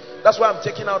strange. That's why I'm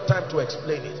taking out time to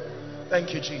explain it.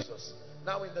 Thank you, Jesus.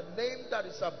 Now, in the name that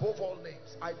is above all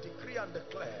names, I decree and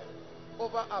declare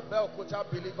over Abeokuta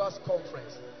Believers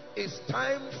Conference, it's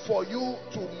time for you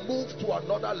to move to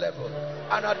another level.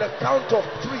 And at the count of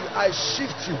 3, I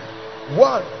shift you.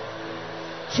 1,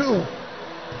 2,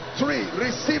 3.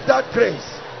 Receive that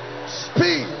grace.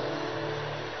 Speed.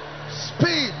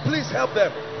 Speed. Please help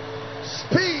them.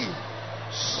 Speed.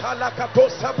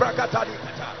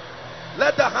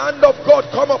 Let the hand of God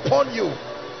come upon you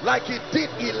like it did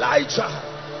Elijah,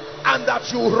 and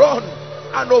that you run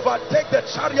and overtake the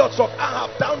chariots of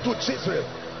Ahab down to Jezreel.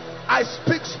 I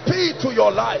speak speed to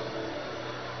your life.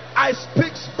 I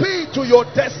speak speed to your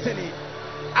destiny.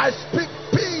 I speak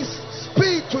peace,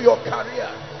 speed to your career.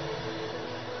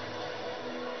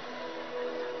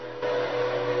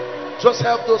 Just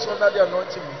help those under the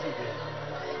anointing with you there.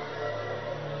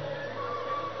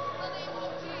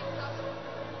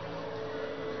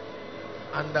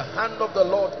 And the hand of the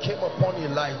Lord came upon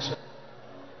Elijah.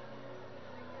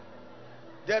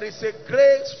 There is a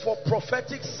grace for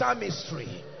prophetic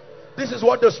psalmistry. This is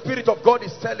what the Spirit of God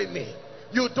is telling me.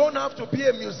 You don't have to be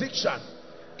a musician.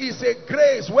 It's a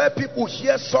grace where people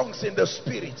hear songs in the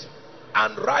Spirit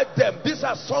and write them. These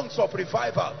are songs of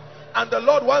revival. And the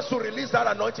Lord wants to release that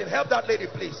anointing. Help that lady,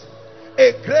 please.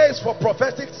 A grace for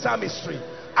prophetic psalmistry.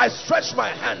 I stretch my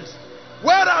hands.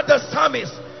 Where are the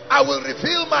psalmists? I will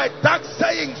reveal my dark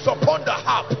sayings upon the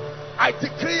harp. I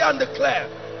decree and declare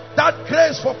that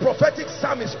grace for prophetic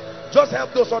psalmistry. Just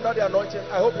help those under the anointing.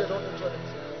 I hope they don't enjoy it.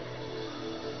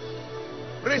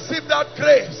 Receive that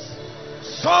grace.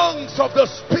 Songs of the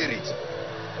Spirit.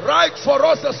 Write for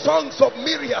us the songs of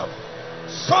Miriam.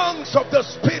 Songs of the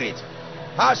Spirit.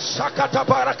 Ashakata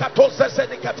barakato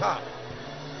zesedikata.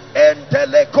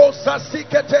 Enteleko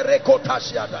sasikete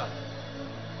rekotashiada.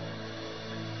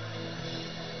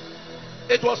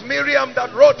 It was Miriam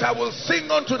that wrote, I will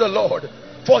sing unto the Lord,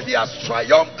 for he has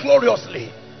triumphed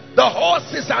gloriously. The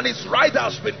horses and his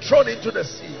riders been thrown into the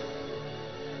sea.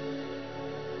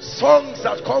 Songs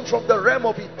that come from the realm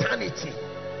of eternity.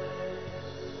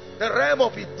 The realm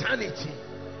of eternity,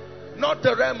 not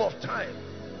the realm of time.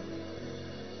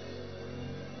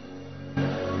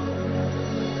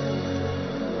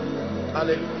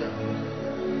 Hallelujah.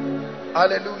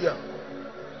 Hallelujah.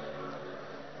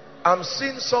 I'm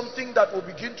seeing something that will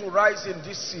begin to rise in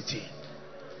this city.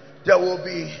 There will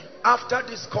be, after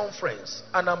this conference,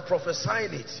 and I'm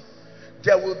prophesying it,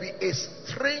 there will be a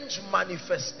strange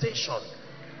manifestation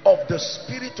of the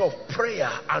spirit of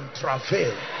prayer and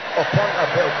travail upon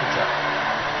Abeokuta.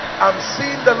 I'm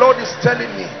seeing the Lord is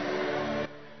telling me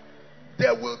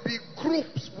there will be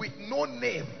groups with no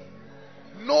name,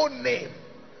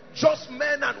 just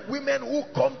men and women who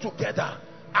come together,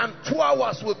 and 2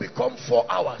 hours will become 4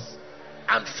 hours,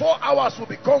 and 4 hours will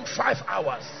become 5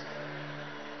 hours.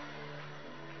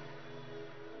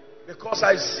 Because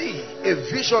I see a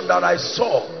vision that I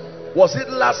saw, was it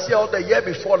last year or the year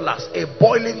before last, a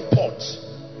boiling pot.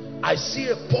 I see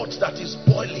a pot that is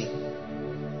boiling,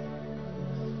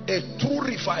 a true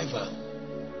revival.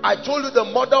 I told you the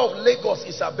mother of Lagos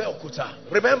is Abeokuta.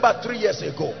 Remember 3 years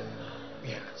ago?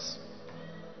 Yes.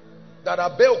 That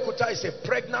Abeokuta is a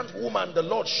pregnant woman, the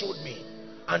Lord showed me.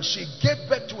 And she gave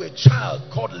birth to a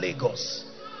child called Lagos.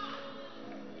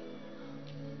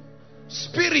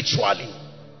 Spiritually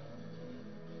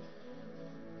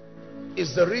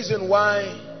is the reason why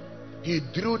he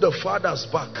drew the fathers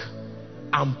back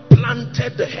and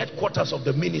planted the headquarters of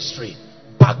the ministry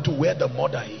back to where the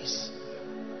mother is.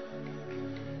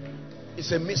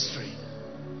 It's a mystery.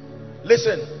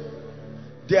 Listen,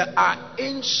 there are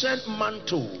ancient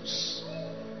mantles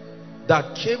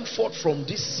that came forth from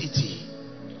this city,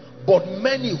 but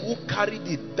many who carried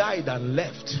it died and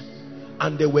left,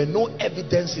 and there were no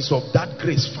evidences of that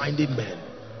grace finding men.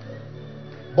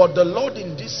 But the Lord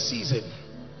in this season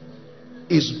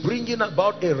is bringing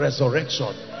about a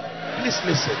resurrection. Please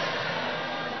listen.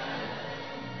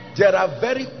 There are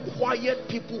very quiet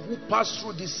people who pass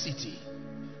through this city.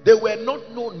 They were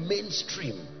not known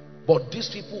mainstream, but these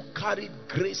people carried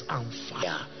grace and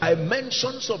fire.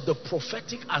 Dimensions of the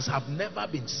prophetic as have never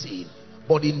been seen.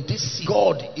 But in this season,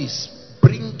 God is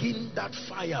bringing that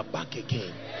fire back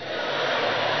again.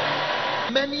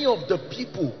 Many of the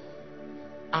people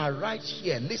are right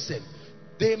here. Listen,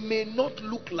 they may not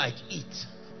look like it,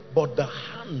 but the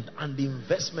hand and the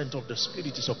investment of the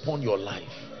Spirit is upon your life.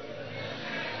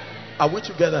 Are we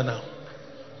together now?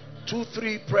 2,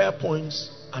 3 prayer points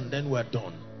and then we're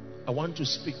done. I want to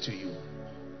speak to you.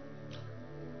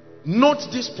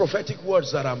 Note these prophetic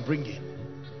words that I'm bringing.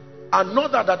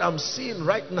 Another that I'm seeing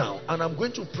right now, and I'm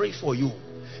going to pray for you,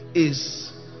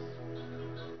 is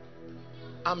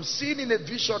I'm seeing in a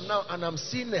vision now, and I'm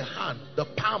seeing a hand, the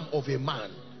palm of a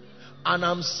man, and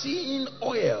I'm seeing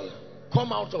oil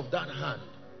come out of that hand,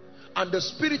 and the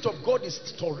Spirit of God is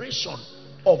restoration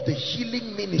of the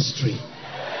healing ministry.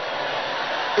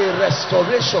 A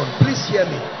restoration. Please hear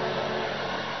me.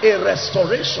 A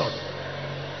restoration.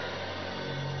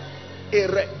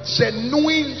 A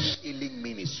genuine healing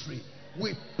ministry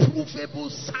with provable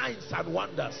signs and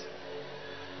wonders.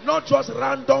 Not just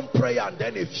random prayer and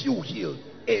then a few healed.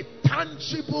 A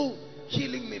tangible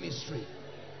healing ministry.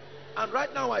 And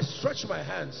right now I stretch my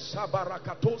hands.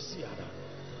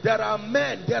 There are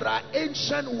men, there are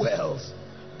ancient wells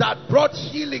that brought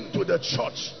healing to the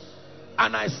church.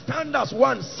 And I stand as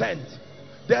one sent.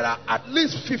 There are at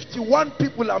least 51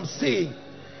 people I'm seeing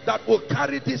that will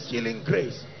carry this healing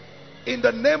grace. In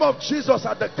the name of Jesus,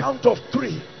 at the count of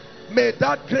 3, may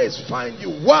that grace find you.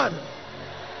 1,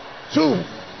 2,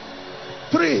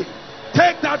 3.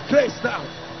 Take that grace now.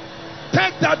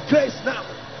 Take that grace now.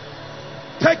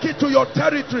 Take it to your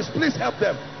territories. Please help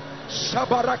them.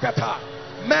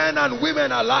 Shabarakata. Men and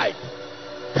women alike,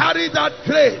 carry that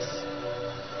grace.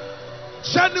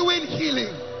 Genuine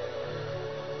healing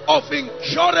of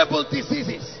incurable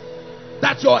diseases,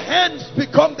 that your hands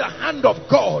become the hand of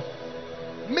God,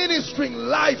 ministering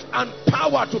life and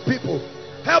power to people.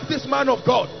 Help this man of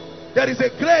God. There is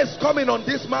a grace coming on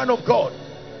this man of God.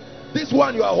 This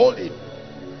one you are holding,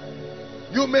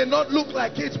 you may not look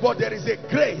like it, but there is a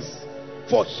grace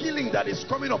for healing that is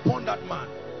coming upon that man,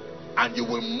 and you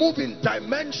will move in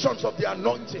dimensions of the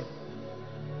anointing.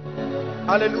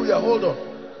 Hallelujah. Hold on.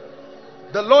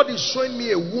 The Lord is showing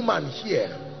me a woman here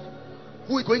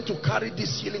who is going to carry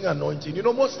this healing anointing. You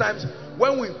know, most times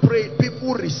when we pray,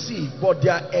 people receive, but they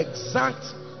are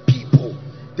exact people.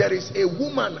 There is a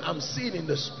woman I'm seeing in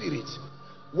the spirit.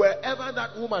 Wherever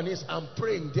that woman is, I'm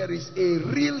praying, there is a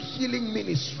real healing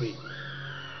ministry.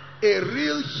 A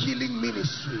real healing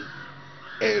ministry.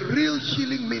 A real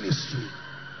healing ministry.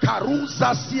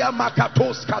 Karuzasia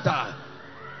makatos kada.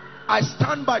 I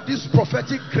stand by this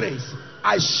prophetic grace.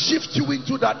 I shift you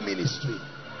into that ministry.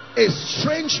 A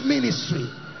strange ministry.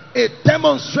 A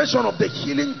demonstration of the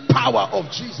healing power of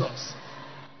Jesus.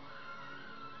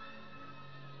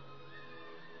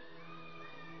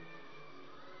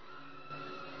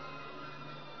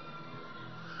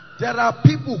 There are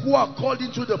people who are called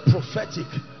into the prophetic,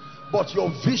 but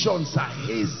your visions are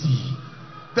hazy.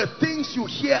 The things you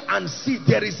hear and see,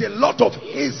 there is a lot of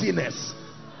haziness.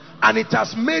 And it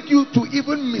has made you to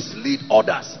even mislead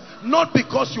others. Not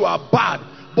because you are bad,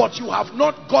 but you have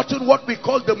not gotten what we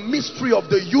call the mystery of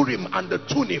the Urim and the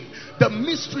Thummim, the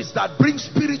mysteries that bring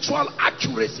spiritual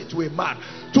accuracy to a man,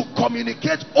 to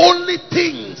communicate only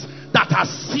things that are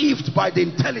sieved by the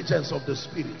intelligence of the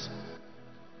Spirit.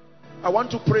 I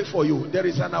want to pray for you. There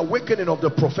is an awakening of the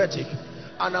prophetic,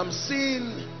 and I'm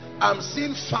seeing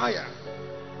fire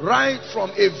right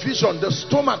from a vision, the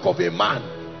stomach of a man,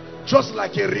 just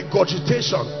like a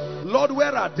regurgitation. Lord,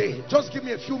 where are they? Just give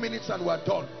me a few minutes and we're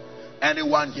done.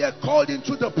 Anyone here called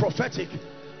into the prophetic,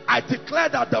 I declare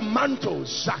that the mantle,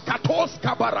 shakatos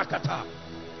kabarakata,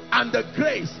 and the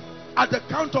grace, at the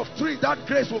count of 3, that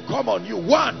grace will come on you.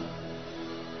 1,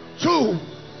 2,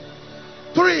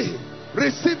 3.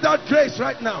 Receive that grace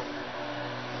right now.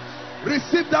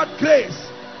 Receive that grace.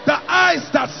 The eyes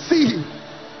that see,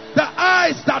 the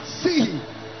eyes that see,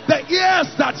 the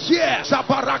ears that hear.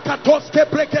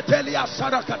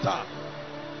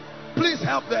 Please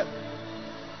help them.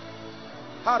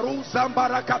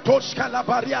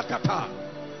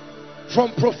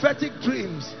 From prophetic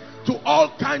dreams to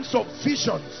all kinds of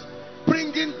visions,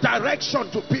 bringing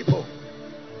direction to people.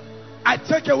 I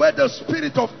take away the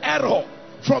spirit of error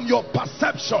from your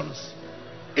perceptions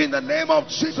in the name of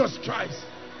Jesus Christ.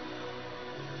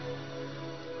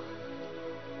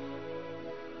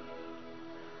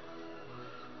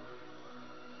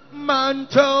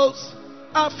 Mantles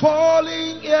are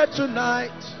falling here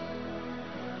tonight.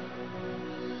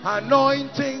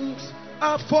 Anointings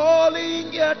are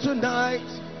falling here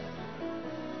tonight.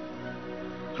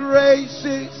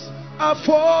 Graces are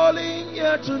falling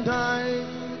here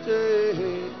tonight.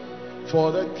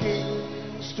 For the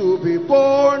kings to be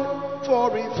born,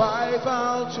 for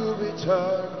revival to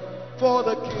return. For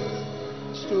the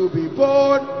kings to be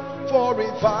born, for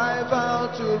revival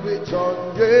to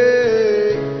return.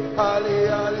 Yeah. Ali,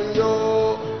 ali,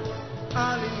 yo.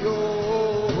 Ali, yo.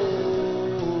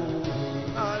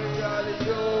 Ali, ali,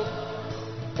 yo.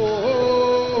 Oh.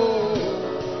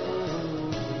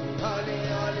 Ali,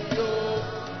 ali, yo.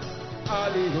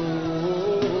 Ali, yo.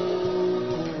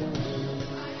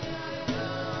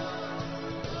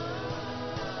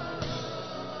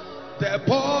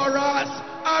 Deborahs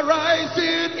are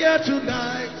rising here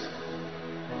tonight.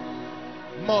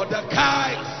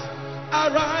 Mordecai's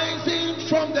are rising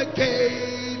from the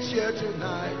gates here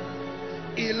tonight.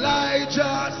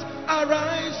 Elijah's are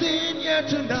rising here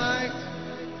tonight.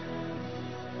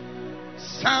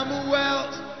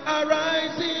 Samuel's are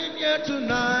rising here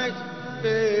tonight.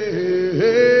 Hey,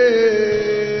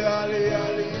 hey, Ali,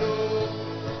 Ali, yo.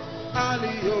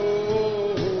 Ali, yo.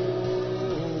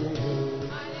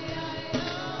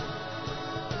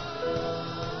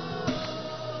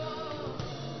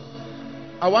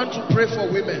 I want to pray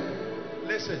for women.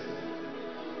 Listen,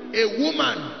 a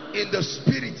woman in the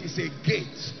spirit is a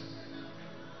gate.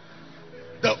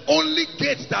 The only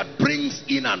gate that brings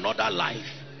in another life.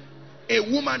 A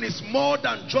woman is more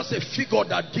than just a figure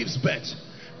that gives birth.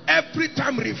 Every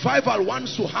time revival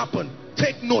wants to happen,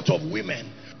 take note of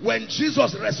women. When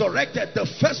Jesus resurrected, the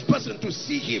first person to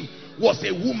see him was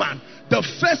a woman. The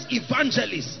first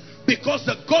evangelist, because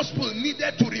the gospel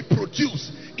needed to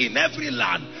reproduce in every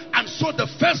land, and so the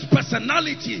first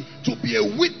personality to be a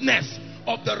witness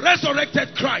of the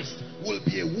resurrected Christ will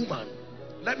be a woman.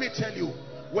 Let me tell you,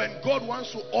 when God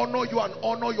wants to honor you and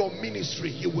honor your ministry,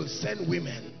 he will send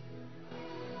women.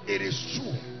 It is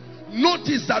true.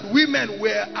 Notice that women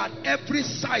were at every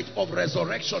site of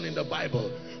resurrection in the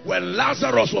Bible. When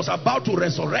Lazarus was about to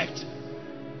resurrect,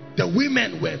 the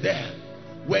women were there.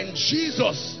 When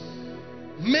Jesus,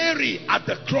 Mary at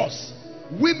the cross,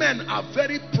 women are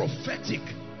very prophetic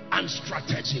and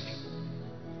strategic.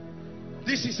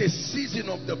 This is a season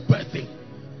of the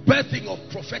birthing of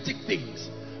prophetic things.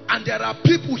 And there are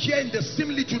people here in the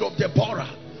similitude of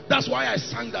Deborah. That's why I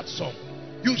sang that song.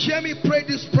 You hear me pray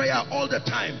this prayer all the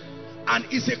time, and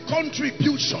it's a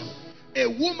contribution. A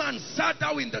woman sat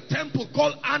down in the temple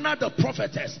called Anna the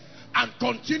prophetess and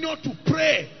continued to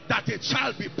pray that a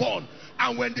child be born.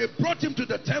 And when they brought him to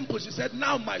the temple, she said,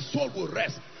 now my soul will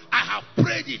rest. I have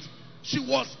prayed it. She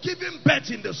was giving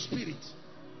birth in the spirit.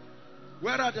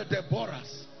 Where are the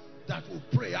Deborahs that will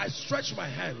pray? I stretch my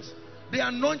hands. The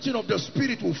anointing of the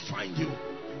spirit will find you.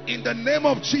 In the name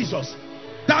of Jesus,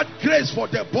 that grace for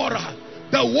Deborah,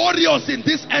 the warriors in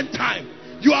this end time,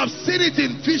 you have seen it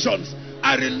in visions.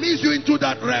 I release you into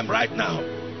that realm right now.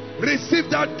 Receive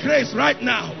that grace right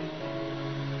now.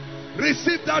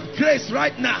 Receive that grace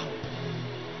right now.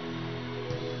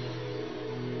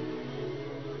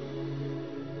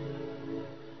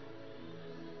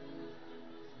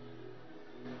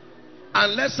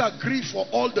 And let's agree for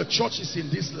all the churches in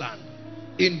this land,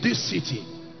 in this city.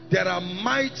 There are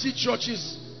mighty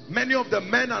churches, Many of the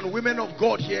men and women of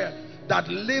God here that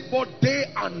labor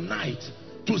day and night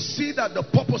to see that the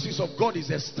purposes of God is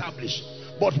established.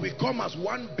 But we come as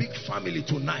one big family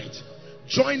tonight,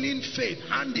 joining faith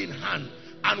hand in hand,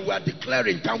 and we are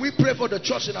declaring. Can we pray for the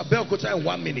church in Abeokuta in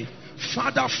 1 minute?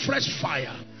 Father, fresh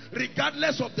fire.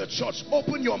 Regardless of the church,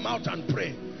 open your mouth and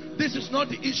pray. This is not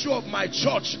the issue of my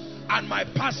church and my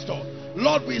pastor.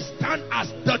 Lord, we stand as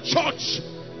the church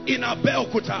in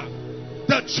Abeokuta,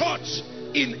 the church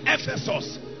in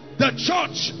Ephesus, the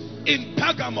church in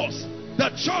Pergamos,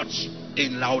 the church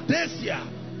in Laodicea.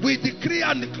 We decree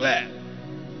and declare,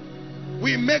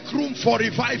 we make room for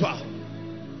revival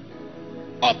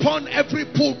upon every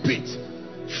pulpit.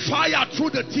 Fire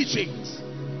through the teachings,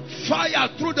 fire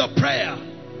through the prayer.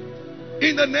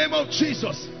 In the name of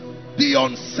Jesus, the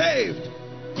unsaved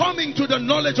coming to the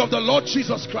knowledge of the Lord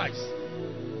Jesus Christ.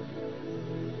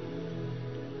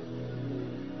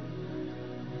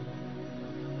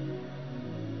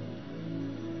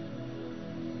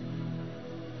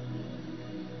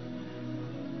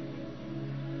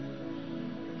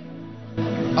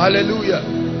 Hallelujah.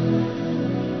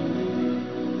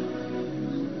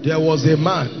 There was a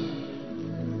man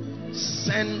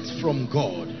sent from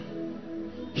God.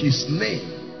 His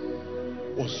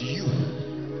name was you,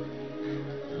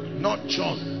 not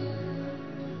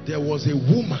John. There was a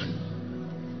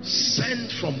woman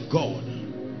sent from God.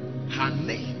 Her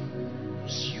name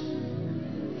was you.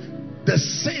 The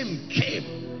same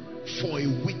came for a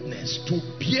witness, to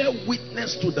bear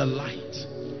witness to the light,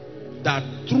 that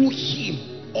through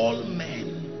him all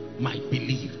men might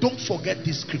believe. Don't forget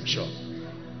this scripture.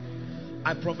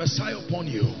 I prophesy upon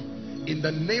you, in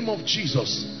the name of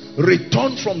Jesus,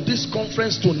 return from this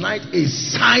conference tonight a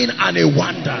sign and a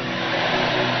wonder.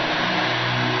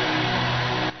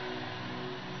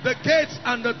 The gates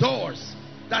and the doors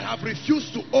that have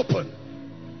refused to open,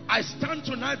 I stand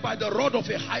tonight by the rod of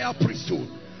a higher priesthood,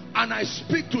 and I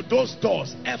speak to those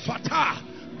doors. Ephata,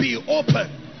 be open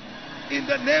in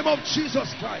the name of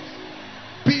Jesus Christ.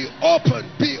 Be open,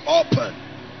 be open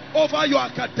over your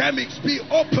academics, be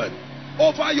open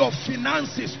over your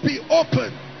finances, be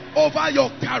open over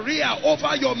your career,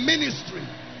 over your ministry.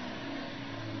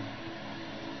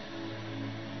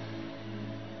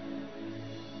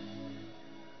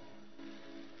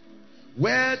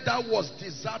 Where that was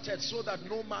deserted so that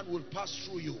no man will pass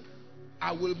through you,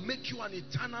 I will make you an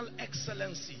eternal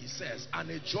excellency, he says, and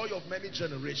a joy of many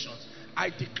generations. I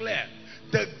declare,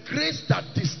 the grace that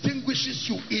distinguishes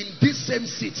you in this same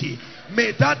city,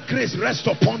 may that grace rest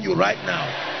upon you right now.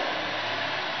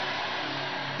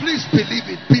 Please believe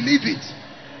it, believe it.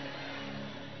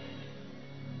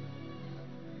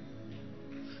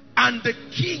 And the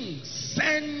king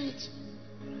sent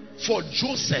for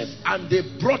Joseph, and they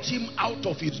brought him out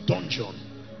of his dungeon.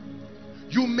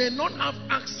 You may not have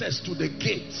access to the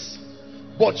gates,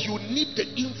 but you need the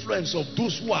influence of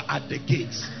those who are at the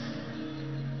gates.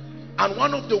 And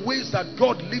one of the ways that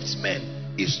God lifts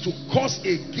men is to cause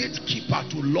a gatekeeper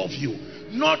to love you.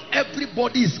 Not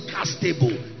everybody is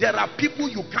castable. There are people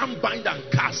you can't bind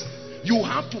and cast. You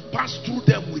have to pass through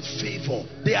them with favor.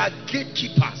 They are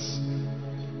gatekeepers.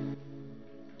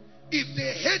 If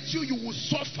they hate you, you will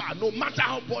suffer no matter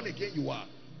how born again you are.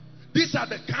 These are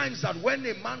the kinds that when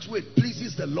a man's way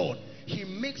pleases the Lord, he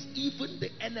makes even the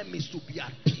enemies to be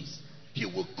at peace. He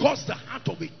will cause the heart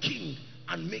of a king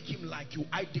and make him like you.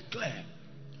 I declare,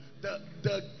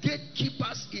 the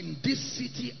gatekeepers in this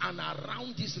city and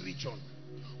around this region,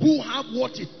 who have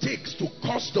what it takes to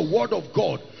cause the word of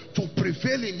God to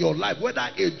prevail in your life, whether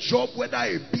a job, whether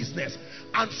a business,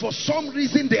 and for some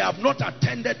reason they have not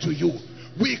attended to you,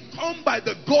 we come by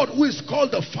the God who is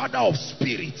called the Father of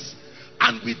spirits,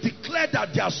 and we declare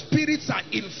that their spirits are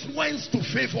influenced to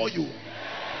favor you.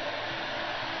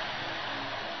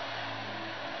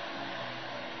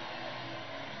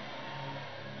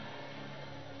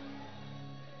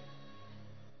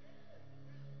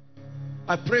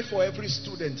 I pray for every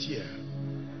student here.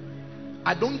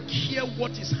 I don't care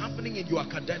what is happening in your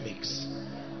academics.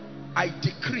 I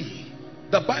decree,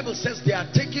 the Bible says they are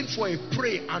taken for a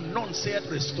prey and none saith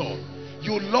restore.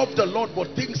 You love the Lord,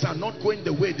 but things are not going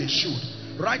the way they should.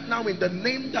 Right now, in the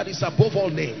name that is above all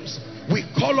names, we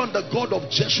call on the God of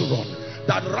Jeshurun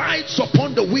that rides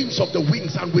upon the wings of the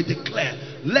wings, and we declare,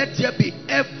 let there be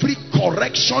every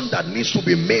correction that needs to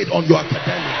be made on your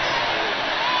academics.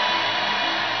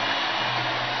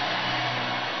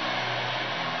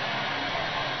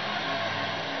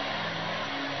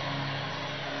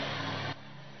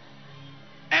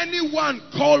 Anyone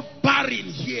called barren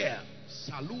here,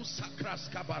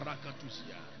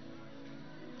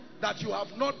 that you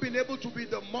have not been able to be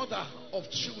the mother of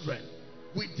children,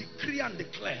 We decree and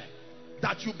declare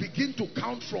that you begin to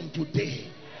count from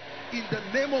today. In the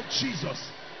name of Jesus.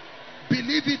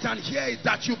 Believe it and hear it,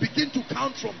 that you begin to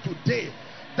count from today.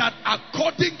 That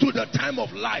according to the time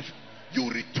of life, you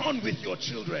return with your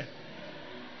children.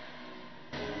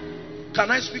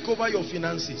 Can I speak over your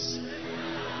finances?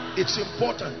 It's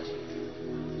important.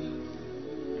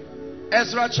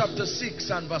 Ezra chapter 6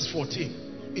 and verse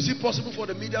 14. Is it possible for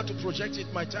the media to project it?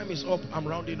 My time is up. I'm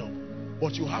rounding up.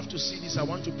 But you have to see this. I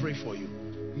want to pray for you.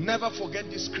 Never forget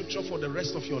this scripture for the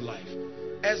rest of your life.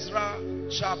 Ezra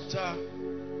chapter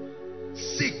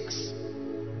 6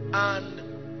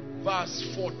 and verse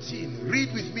 14.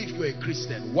 Read with me if you're a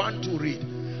Christian. 1 to read.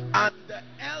 And the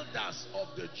elders of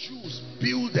the Jews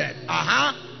builded,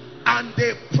 and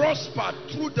they prospered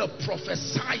through the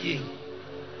prophesying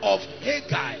of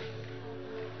Haggai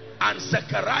and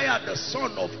Zechariah the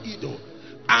son of Iddo.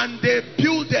 And they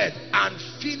builded and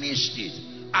finished it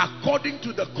according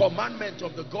to the commandment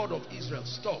of the God of Israel.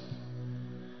 Stop.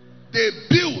 They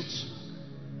built,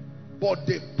 but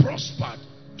they prospered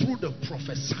through the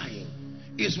prophesying.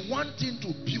 It's one thing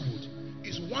to build,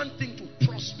 it's one thing to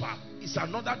prosper, it's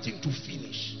another thing to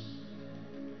finish.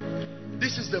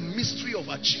 This is the mystery of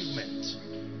achievement.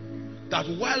 That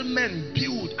while men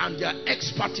build and their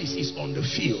expertise is on the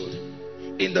field,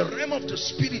 in the realm of the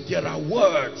spirit there are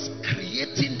words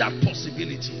creating that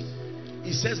possibility.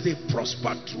 It says they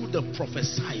prospered through the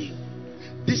prophesying.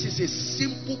 This is a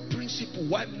simple principle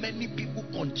why many people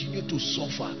continue to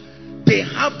suffer. They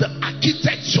have the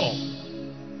architecture,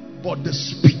 but the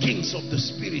speakings of the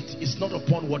spirit is not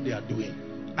upon what they are doing.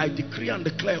 I decree and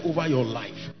declare over your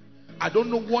life. I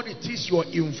don't know what it is you're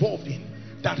involved in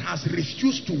that has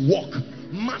refused to walk.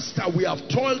 Master, we have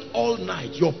toiled all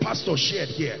night. Your pastor shared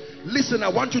here. Listen, I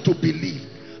want you to believe.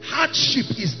 Hardship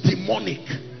is demonic.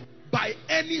 By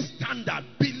any standard,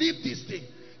 believe this thing.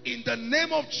 In the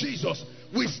name of Jesus,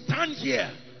 we stand here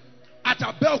at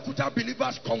Abeokuta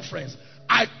Believers Conference.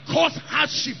 I cause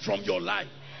hardship from your life.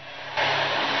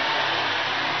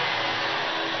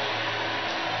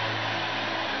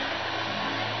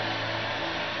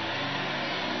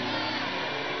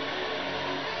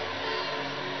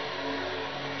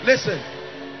 Listen,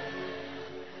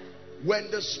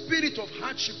 when the spirit of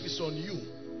hardship is on you,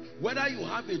 whether you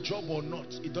have a job or not,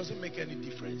 it doesn't make any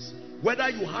difference. Whether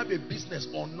you have a business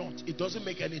or not, it doesn't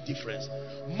make any difference.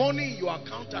 Money in your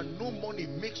account and no money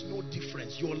makes no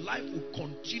difference. Your life will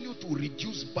continue to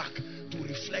reduce back to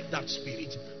reflect that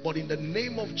spirit. But in the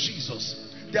name of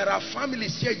Jesus, there are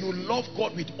families here, you love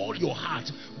God with all your heart,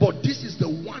 but this is the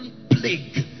one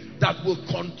plague that will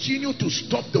continue to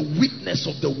stop the witness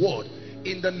of the word.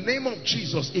 In the name of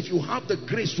Jesus, if you have the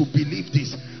grace to believe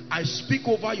this, I speak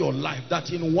over your life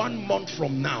that in 1 month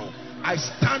from now, I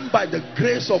stand by the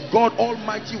grace of God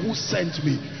Almighty who sent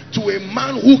me to a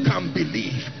man who can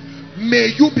believe.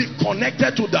 May you be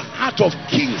connected to the heart of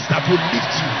kings that will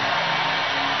lift you.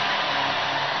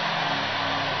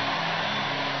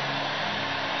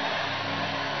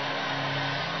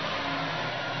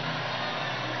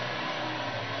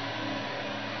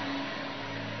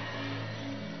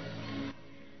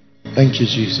 Thank you,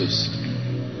 Jesus.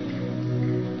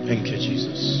 Thank you,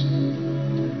 Jesus.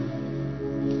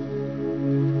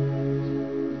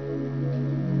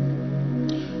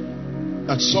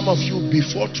 That some of you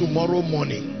before tomorrow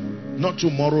morning, not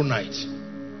tomorrow night,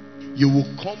 you will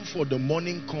come for the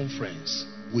morning conference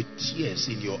with tears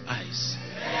in your eyes.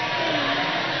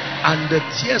 And the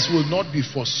tears will not be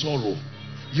for sorrow.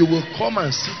 You will come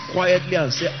and sit quietly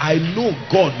and say, I know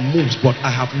God moves, but I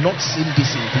have not seen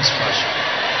this in this fashion.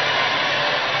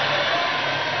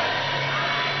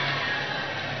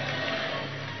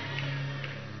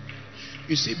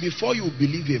 You see, before you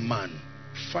believe a man,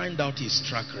 find out his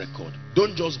track record.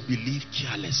 Don't just believe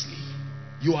carelessly.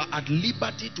 You are at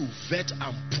liberty to vet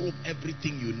and probe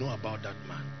everything you know about that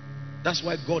man. That's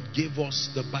why God gave us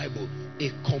the Bible, a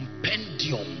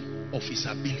compendium of his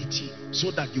ability,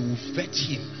 so that you will vet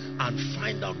him and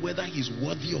find out whether he's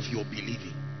worthy of your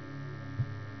believing.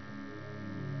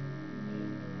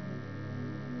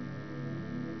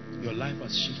 Your life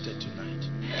has shifted tonight.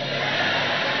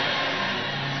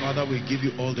 Father, we give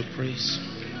you all the praise.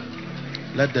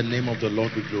 Let the name of the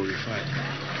Lord be glorified.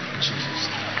 Jesus.